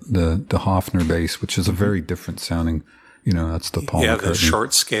out the Hofner bass, which is a very different sounding. That's the Paul McCartney. Yeah, the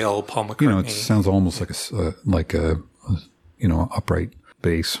short scale Paul McCartney. It sounds almost like a upright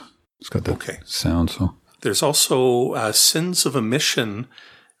bass. It's got that sound. So there's also Sins of Omission.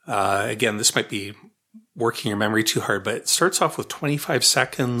 Again, this might be working your memory too hard, but it starts off with 25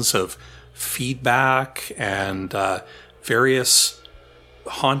 seconds of feedback and various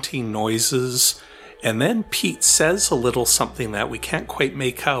haunting noises. And then Pete says a little something that we can't quite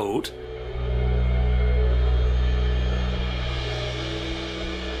make out.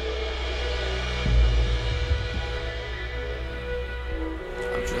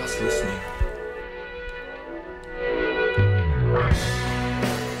 I'm just listening.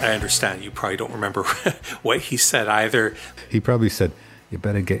 I understand you probably don't remember what he said either. He probably said, "You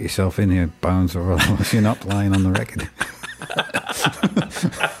better get yourself in here, Bones, or else you're not playing on the record."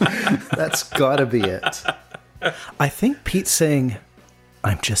 That's gotta be it. I think Pete's saying,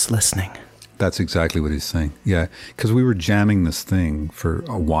 "I'm just listening." That's exactly what he's saying. Yeah, because we were jamming this thing for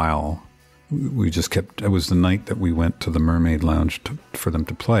a while. We just kept. It was the night that we went to the Mermaid Lounge for them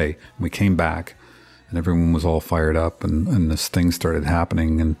to play. We came back, and everyone was all fired up, and this thing started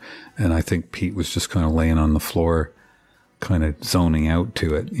happening, and I think Pete was just kind of laying on the floor, kind of zoning out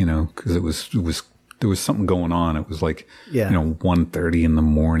to it, because it was there was something going on. It was like 1:30 in the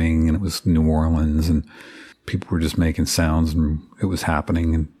morning, and it was New Orleans, and people were just making sounds, and it was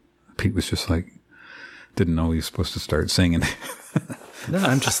happening, and Pete was just like, didn't know he was supposed to start singing. No,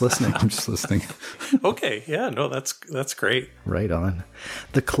 I'm just listening. I'm just listening. Okay, yeah, no, that's great. Right on.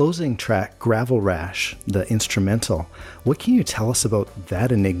 The closing track, Gravel Rash, the instrumental. What can you tell us about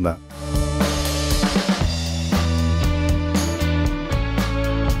that enigma?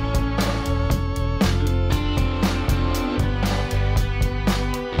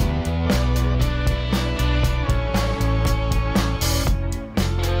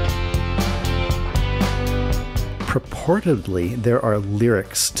 Purportedly, there are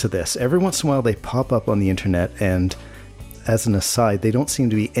lyrics to this. Every once in a while they pop up on the internet, and as an aside, they don't seem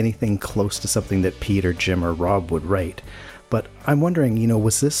to be anything close to something that Pete or Jim or Rob would write. But I'm wondering,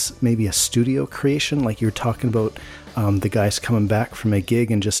 was this maybe a studio creation? Like you were talking about the guys coming back from a gig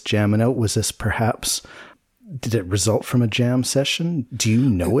and just jamming out. Was this perhaps, did it result from a jam session? Do you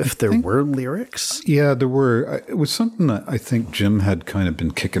know if there were lyrics? Yeah, there were. It was something that I think Jim had kind of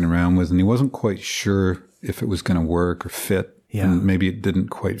been kicking around with, and he wasn't quite sure if it was going to work or fit. Yeah. And maybe it didn't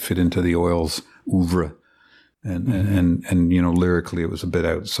quite fit into the Oils oeuvre. And lyrically it was a bit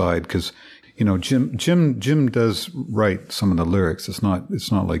outside because, Jim does write some of the lyrics. It's not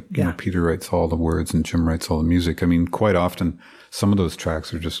like, Peter writes all the words and Jim writes all the music. I mean, quite often some of those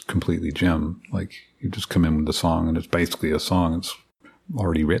tracks are just completely Jim. Like you just come in with the song and it's basically a song. It's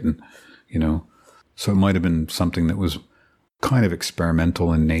already written, So it might have been something that was kind of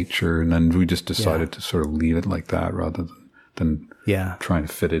experimental in nature, and then we just decided to sort of leave it like that rather than trying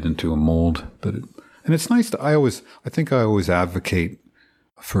to fit it into a mold. And it's nice I think I always advocate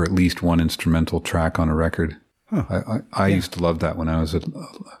for at least one instrumental track on a record. Huh. I used to love that when I was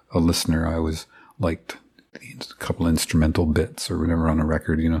a listener. I always liked a couple instrumental bits or whatever on a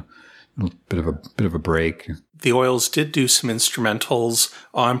record, a bit of a break. The Oils did do some instrumentals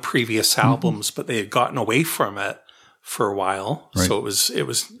on previous albums, but they had gotten away from it for a while. Right. So it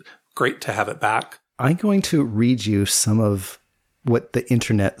was great to have it back. I'm going to read you some of what the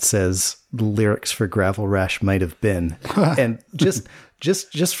internet says the lyrics for Gravel Rash might have been. And just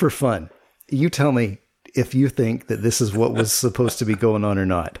for fun, you tell me if you think that this is what was supposed to be going on or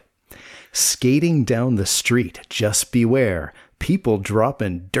not. Skating down the street, just beware. People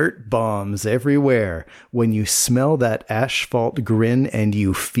dropping dirt bombs everywhere. When you smell that asphalt grin and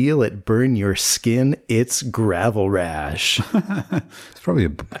you feel it burn your skin, it's Gravel Rash. It's probably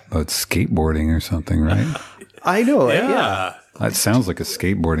about skateboarding or something, right? I know. Yeah. That sounds like a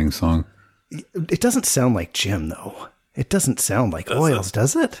skateboarding song. It doesn't sound like Jim, though. It doesn't sound like Oils,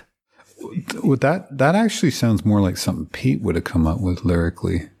 does it? Well, that actually sounds more like something Pete would have come up with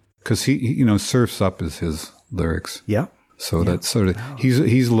lyrically. Because he Surf's Up is his lyrics. Yeah. So that's sort of, he's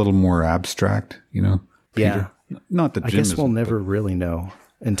a little more abstract, Peter. Yeah. Not that Jim I guess we'll never really know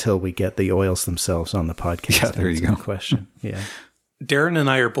until we get the Oils themselves on the podcast. Yeah, there you go. Question. Yeah. Darren and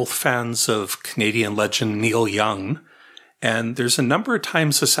I are both fans of Canadian legend Neil Young, and there's a number of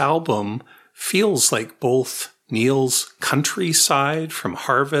times this album feels like both Neil's country side from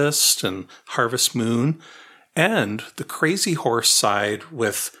Harvest and Harvest Moon, and the Crazy Horse side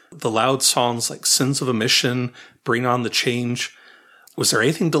with the loud songs like Sins of Omission, Bring On the Change. Was there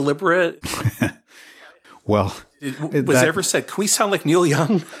anything deliberate? Well, Was it ever said, can we sound like Neil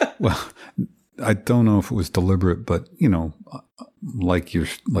Young? well, I don't know if it was deliberate, but like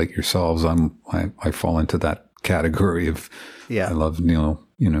yourselves, I fall into that category of I love Neil,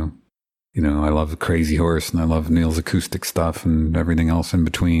 I love the Crazy Horse and I love Neil's acoustic stuff and everything else in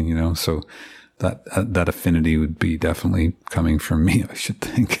between, so that affinity would be definitely coming from me, I should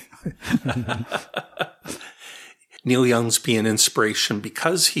think. Neil Young's being inspiration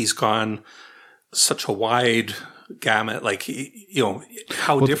because he's gone such a wide gamut, like,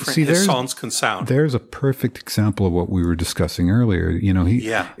 how different his songs can sound. There's a perfect example of what we were discussing earlier. He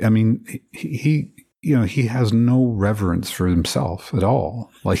has no reverence for himself at all.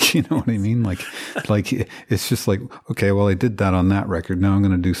 Like, you know what I mean? Like it's just like, okay, well, I did that on that record. Now I'm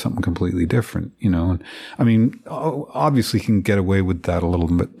going to do something completely different, And I mean, obviously you can get away with that a little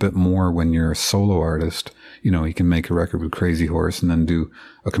bit more when you're a solo artist. You can make a record with Crazy Horse and then do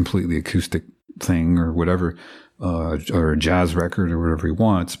a completely acoustic thing or whatever, or a jazz record or whatever he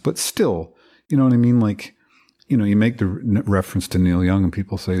wants. But still, you know what I mean? Like, you make the reference to Neil Young and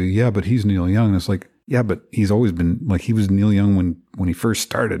people say, yeah, but he's Neil Young. And it's like, yeah, but he's always been like, he was Neil Young when he first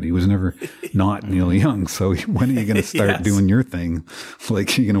started. He was never not Neil Young. So when are you going to start doing your thing?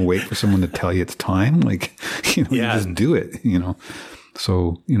 Like, you're going to wait for someone to tell you it's time? Like, you just do it,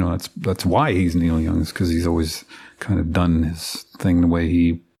 So, that's why he's Neil Young, is because he's always kind of done his thing the way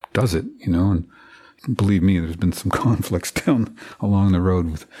he does it, and believe me, there's been some conflicts down along the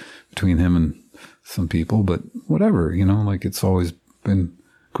road between him and some people, but whatever, like it's always been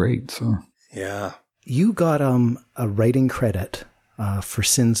great. So, yeah. You got a writing credit for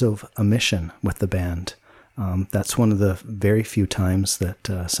Sins of Omission with the band. That's one of the very few times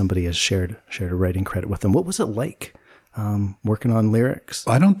that somebody has shared a writing credit with them. What was it like working on lyrics?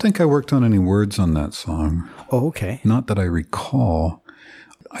 I don't think I worked on any words on that song. Oh, okay. Not that I recall.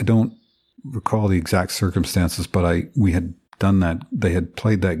 I don't recall the exact circumstances, but we had done that. They had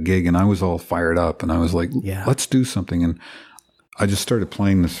played that gig and I was all fired up and I was like, let's do something. And I just started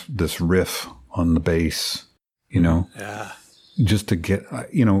playing this riff on the bass, just to get,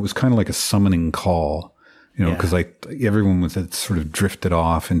 it was kind of like a summoning call, because everyone had sort of drifted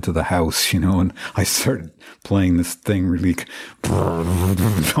off into the house, and I started playing this thing really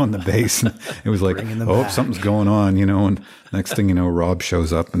on the bass, and it was like, something's going on, and next thing you know, Rob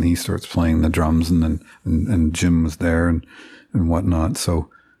shows up and he starts playing the drums, and then and Jim was there and whatnot. So,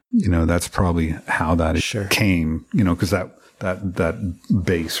 that's probably how that came, because that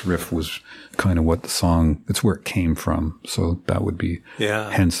bass riff was kind of what the song, it's where it came from. So that would be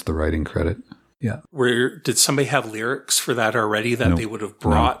hence the writing credit. Yeah. Did somebody have lyrics for that already that they would have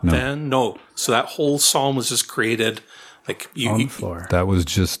brought then? No. So that whole song was just created like on the floor. That was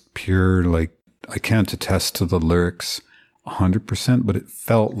just pure, like, I can't attest to the lyrics 100%, but it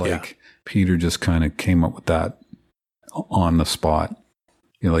felt like Peter just kind of came up with that on the spot.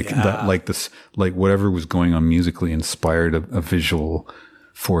 That, like this, like whatever was going on musically inspired a visual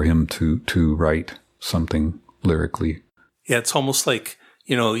for him to write something lyrically. Yeah, it's almost like,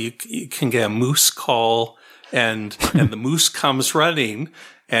 you can get a moose call and the moose comes running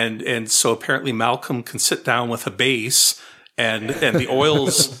and so apparently Malcolm can sit down with a bass and the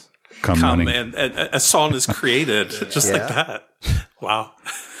oils come and a song is created just like that. Wow.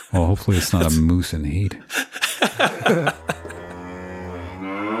 Well, hopefully it's not a moose in heat.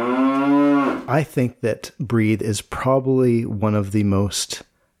 I think that Breathe is probably one of the most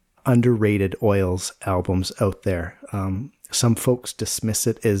underrated Oils albums out there. Some folks dismiss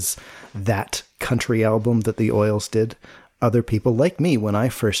it as that country album that the Oils did. Other people, like me, when I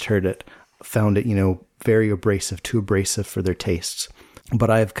first heard it, found it, very abrasive, too abrasive for their tastes. But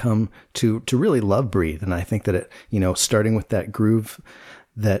I've come to really love Breathe. And I think that it, starting with that groove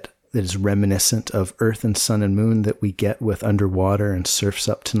that is reminiscent of Earth and Sun and Moon that we get with Underwater and Surf's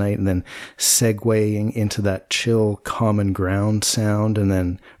Up Tonight, and then segueing into that chill Common Ground sound, and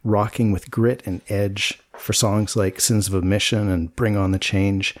then rocking with grit and edge for songs like Sins of Omission and Bring On the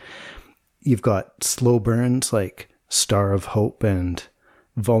Change. You've got slow burns like Star of Hope and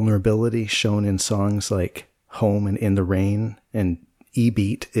Vulnerability shown in songs like Home and In the Rain, and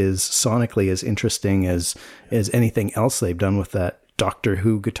E-Beat is sonically as interesting as anything else they've done with that Doctor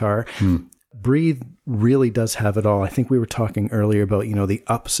Who guitar. Breathe really does have it all. I think we were talking earlier about, the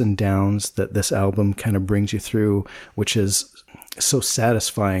ups and downs that this album kind of brings you through, which is so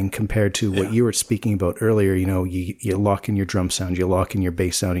satisfying compared to what you were speaking about earlier. You lock in your drum sound, you lock in your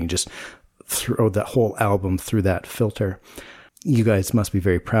bass sound, and you just throw that whole album through that filter. You guys must be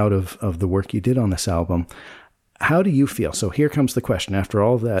very proud of the work you did on this album. How do you feel? So here comes the question. After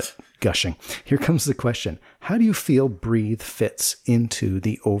all that gushing, here comes the question. How do you feel Breathe fits into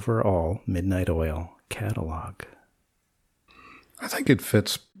the overall Midnight Oil catalog? I think it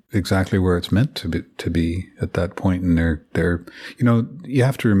fits exactly where it's meant to be at that point in their, you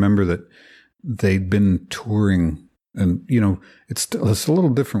have to remember that they'd been touring, and, it's a little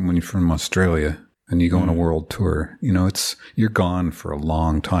different when you're from Australia and you go on a world tour. You're gone for a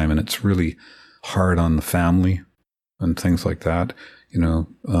long time, and it's really hard on the family and things like that.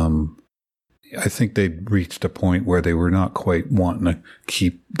 I think they'd reached a point where they were not quite wanting to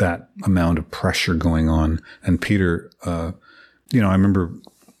keep that amount of pressure going on. And Peter, I remember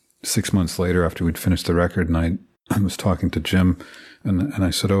 6 months later after we'd finished the record, and I was talking to Jim, and I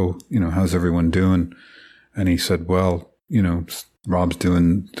said, how's everyone doing? And he said, well, Rob's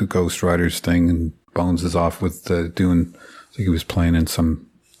doing the Ghost Riders thing, and Bones is off with doing, I think he was playing in some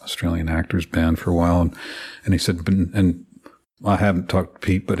Australian actors band for a while. And he said, and I haven't talked to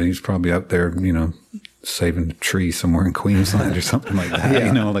Pete, but he's probably out there, saving a tree somewhere in Queensland or something like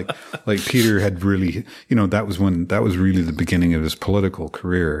that. Like Peter had really, that was really the beginning of his political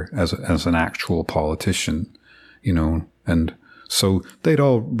career as an actual politician, and so they'd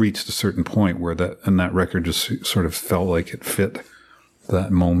all reached a certain point where that record just sort of felt like it fit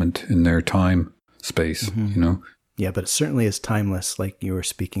that moment in their time space, Yeah, but it certainly is timeless. Like you were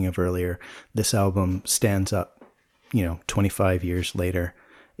speaking of earlier, this album stands up, 25 years later.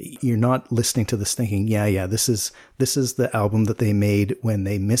 You're not listening to this thinking, this is the album that they made when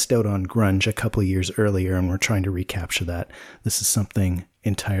they missed out on grunge a couple of years earlier, and we're trying to recapture that. This is something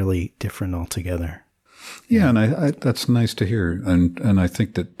entirely different altogether. Yeah, and I that's nice to hear, and I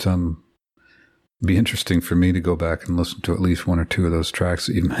think that it'd be interesting for me to go back and listen to at least one or two of those tracks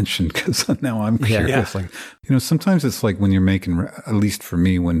that you mentioned, because now I'm curious. Yeah. Like, sometimes it's like when you're making, at least for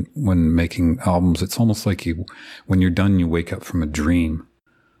me, when making albums, it's almost like when you're done, you wake up from a dream.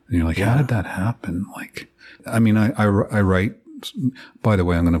 And you're like, how did that happen? Like, I mean, I write, by the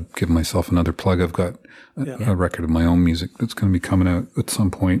way, I'm going to give myself another plug. I've got a record of my own music that's going to be coming out at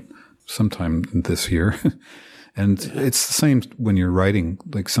some point, sometime this year. And it's the same when you're writing.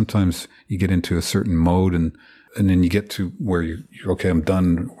 Like sometimes you get into a certain mode and then you get to where you're okay, I'm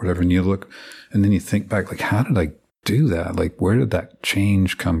done, or whatever. And you look, and then you think back, like, how did I do that? Like, where did that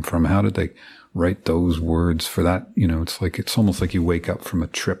change come from? How did I write those words for that? It's almost like you wake up from a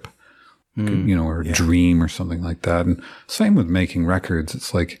trip, or a dream or something like that. And same with making records.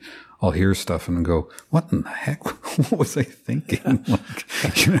 It's like, I'll hear stuff and go, what in the heck? What was I thinking?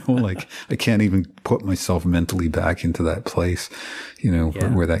 Like, I can't even put myself mentally back into that place,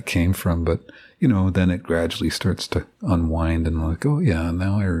 where that came from. But, then it gradually starts to unwind and like, oh yeah,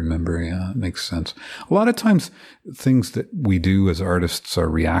 now I remember. Yeah, it makes sense. A lot of times things that we do as artists are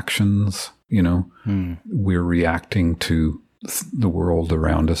reactions, we're reacting to the world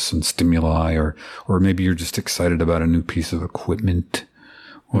around us and stimuli, or maybe you're just excited about a new piece of equipment.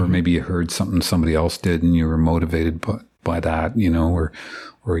 Or maybe you heard something somebody else did and you were motivated by that,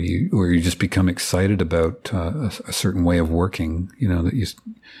 or you just become excited about a certain way of working,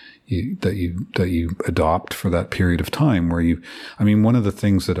 that you adopt for that period of time one of the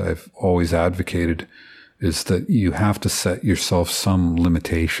things that I've always advocated is that you have to set yourself some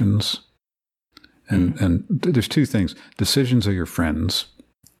limitations. And there's two things. Decisions are your friends.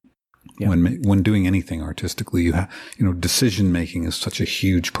 Yeah. When doing anything artistically, decision making is such a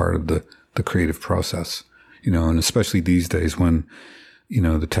huge part of the creative process, and especially these days when,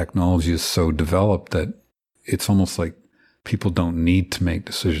 the technology is so developed that it's almost like people don't need to make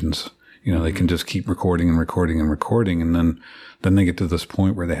decisions. They can just keep recording and recording and recording. And then they get to this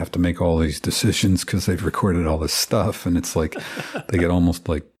point where they have to make all these decisions because they've recorded all this stuff. And it's like, they get almost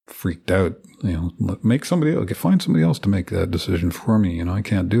like freaked out, find somebody else to make that decision for me. I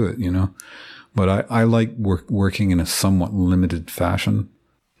can't do it, but I like working in a somewhat limited fashion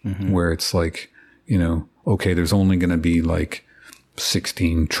where it's like, okay, there's only going to be like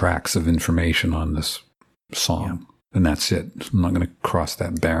 16 tracks of information on this song and that's it. I'm not going to cross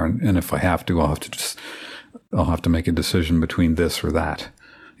that barrier. And if I have to, I'll have to make a decision between this or that,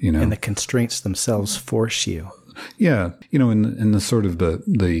 And the constraints themselves force you. Yeah. In the sort of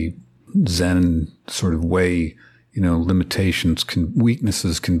the Zen sort of way,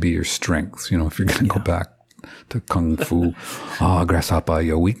 weaknesses can be your strengths. If you're going to go back to Kung Fu, grasshopper,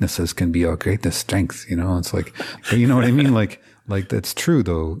 your weaknesses can be your greatest strength. It's like, you know what I mean? Like that's true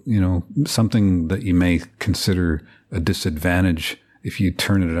though, something that you may consider a disadvantage, if you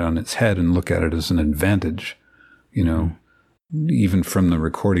turn it on its head and look at it as an advantage, even from the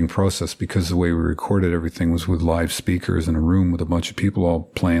recording process, because the way we recorded everything was with live speakers in a room with a bunch of people all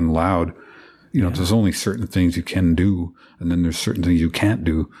playing loud, You know, there's only certain things you can do, and then there's certain things you can't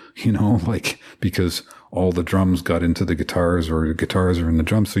do, you know, like because all the drums got into the guitars or the guitars are in the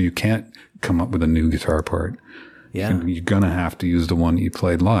drums. So you can't come up with a new guitar part. Yeah. You're going to have to use the one you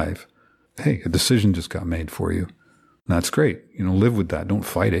played live. Hey, a decision just got made for you. That's great. You know, live with that. Don't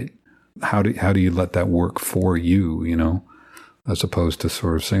fight it. How do you let that work for you, you know, as opposed to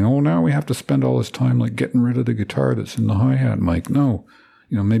sort of saying, oh, now we have to spend all this time like getting rid of the guitar that's in the hi-hat mic. No.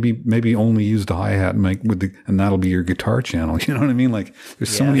 You know, maybe only use the hi-hat mic and that'll be your guitar channel. You know what I mean? Like there's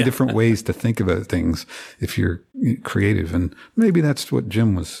so many different ways to think about things if you're creative. And maybe that's what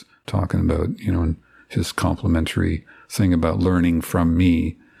Jim was talking about, you know, and his complimentary thing about learning from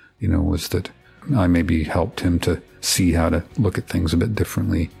me, you know, was that I maybe helped him to see how to look at things a bit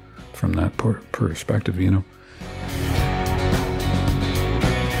differently from that perspective, you know.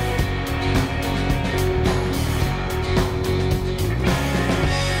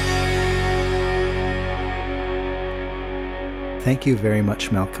 Thank you very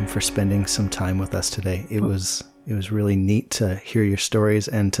much, Malcolm, for spending some time with us today. It was really neat to hear your stories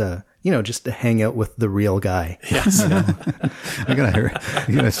and to, you know, just to hang out with the real guy. Yes. You know? You're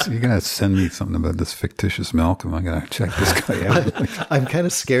gonna send me something about this fictitious Malcolm. I gotta check this guy out. I'm kind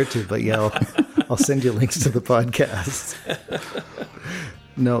of scared to, but yeah, I'll send you links to the podcast.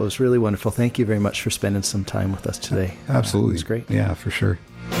 No, it was really wonderful. Thank you very much for spending some time with us today. Absolutely. It was great. Yeah, for sure.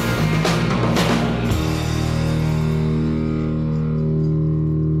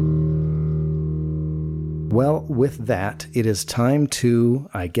 Well, with that, it is time to,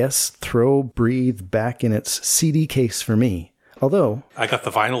 I guess, throw Breathe back in its CD case for me. Although... I got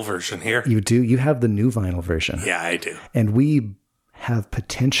the vinyl version here. You do? You have the new vinyl version. Yeah, I do. And we have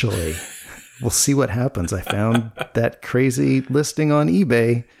potentially... We'll see what happens. I found that crazy listing on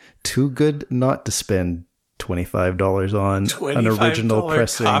eBay. Too good not to spend $25 on an original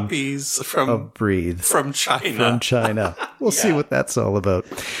pressing copies of Breathe. From China. From China. We'll see what that's all about.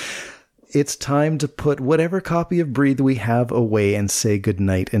 It's time to put whatever copy of Breathe we have away and say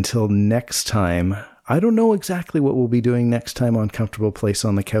goodnight until next time. I don't know exactly what we'll be doing next time on Comfortable Place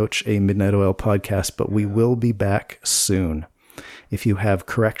on the Couch, a Midnight Oil podcast, but we will be back soon. If you have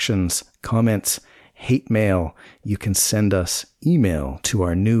corrections, comments, hate mail, you can send us email to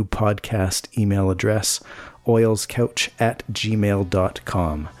our new podcast email address,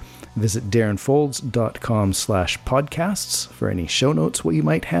 oilscouch@gmail.com. Visit darrenfolds.com/podcasts for any show notes what you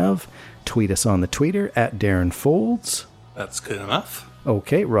might have. Tweet us on the Twitter @DarrenFolds. That's good enough.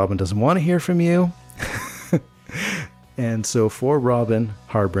 Okay, Robin doesn't want to hear from you. And so for Robin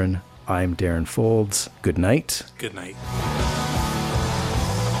Harbron, I'm Darren Folds. Good night. Good night.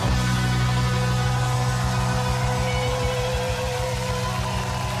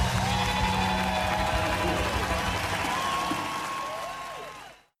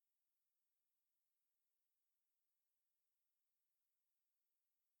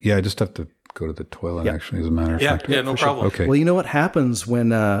 Yeah, I just have to go to the toilet, actually, as a matter of fact. Yeah, no problem. Okay. Well, you know what happens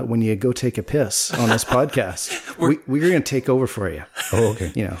when you go take a piss on this podcast? We're going to take over for you. Oh,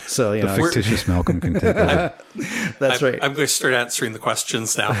 okay. You know, so you The know, fictitious Malcolm can take over. that's right. I'm going to start answering the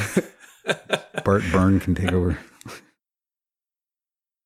questions now. Bart Byrne can take over.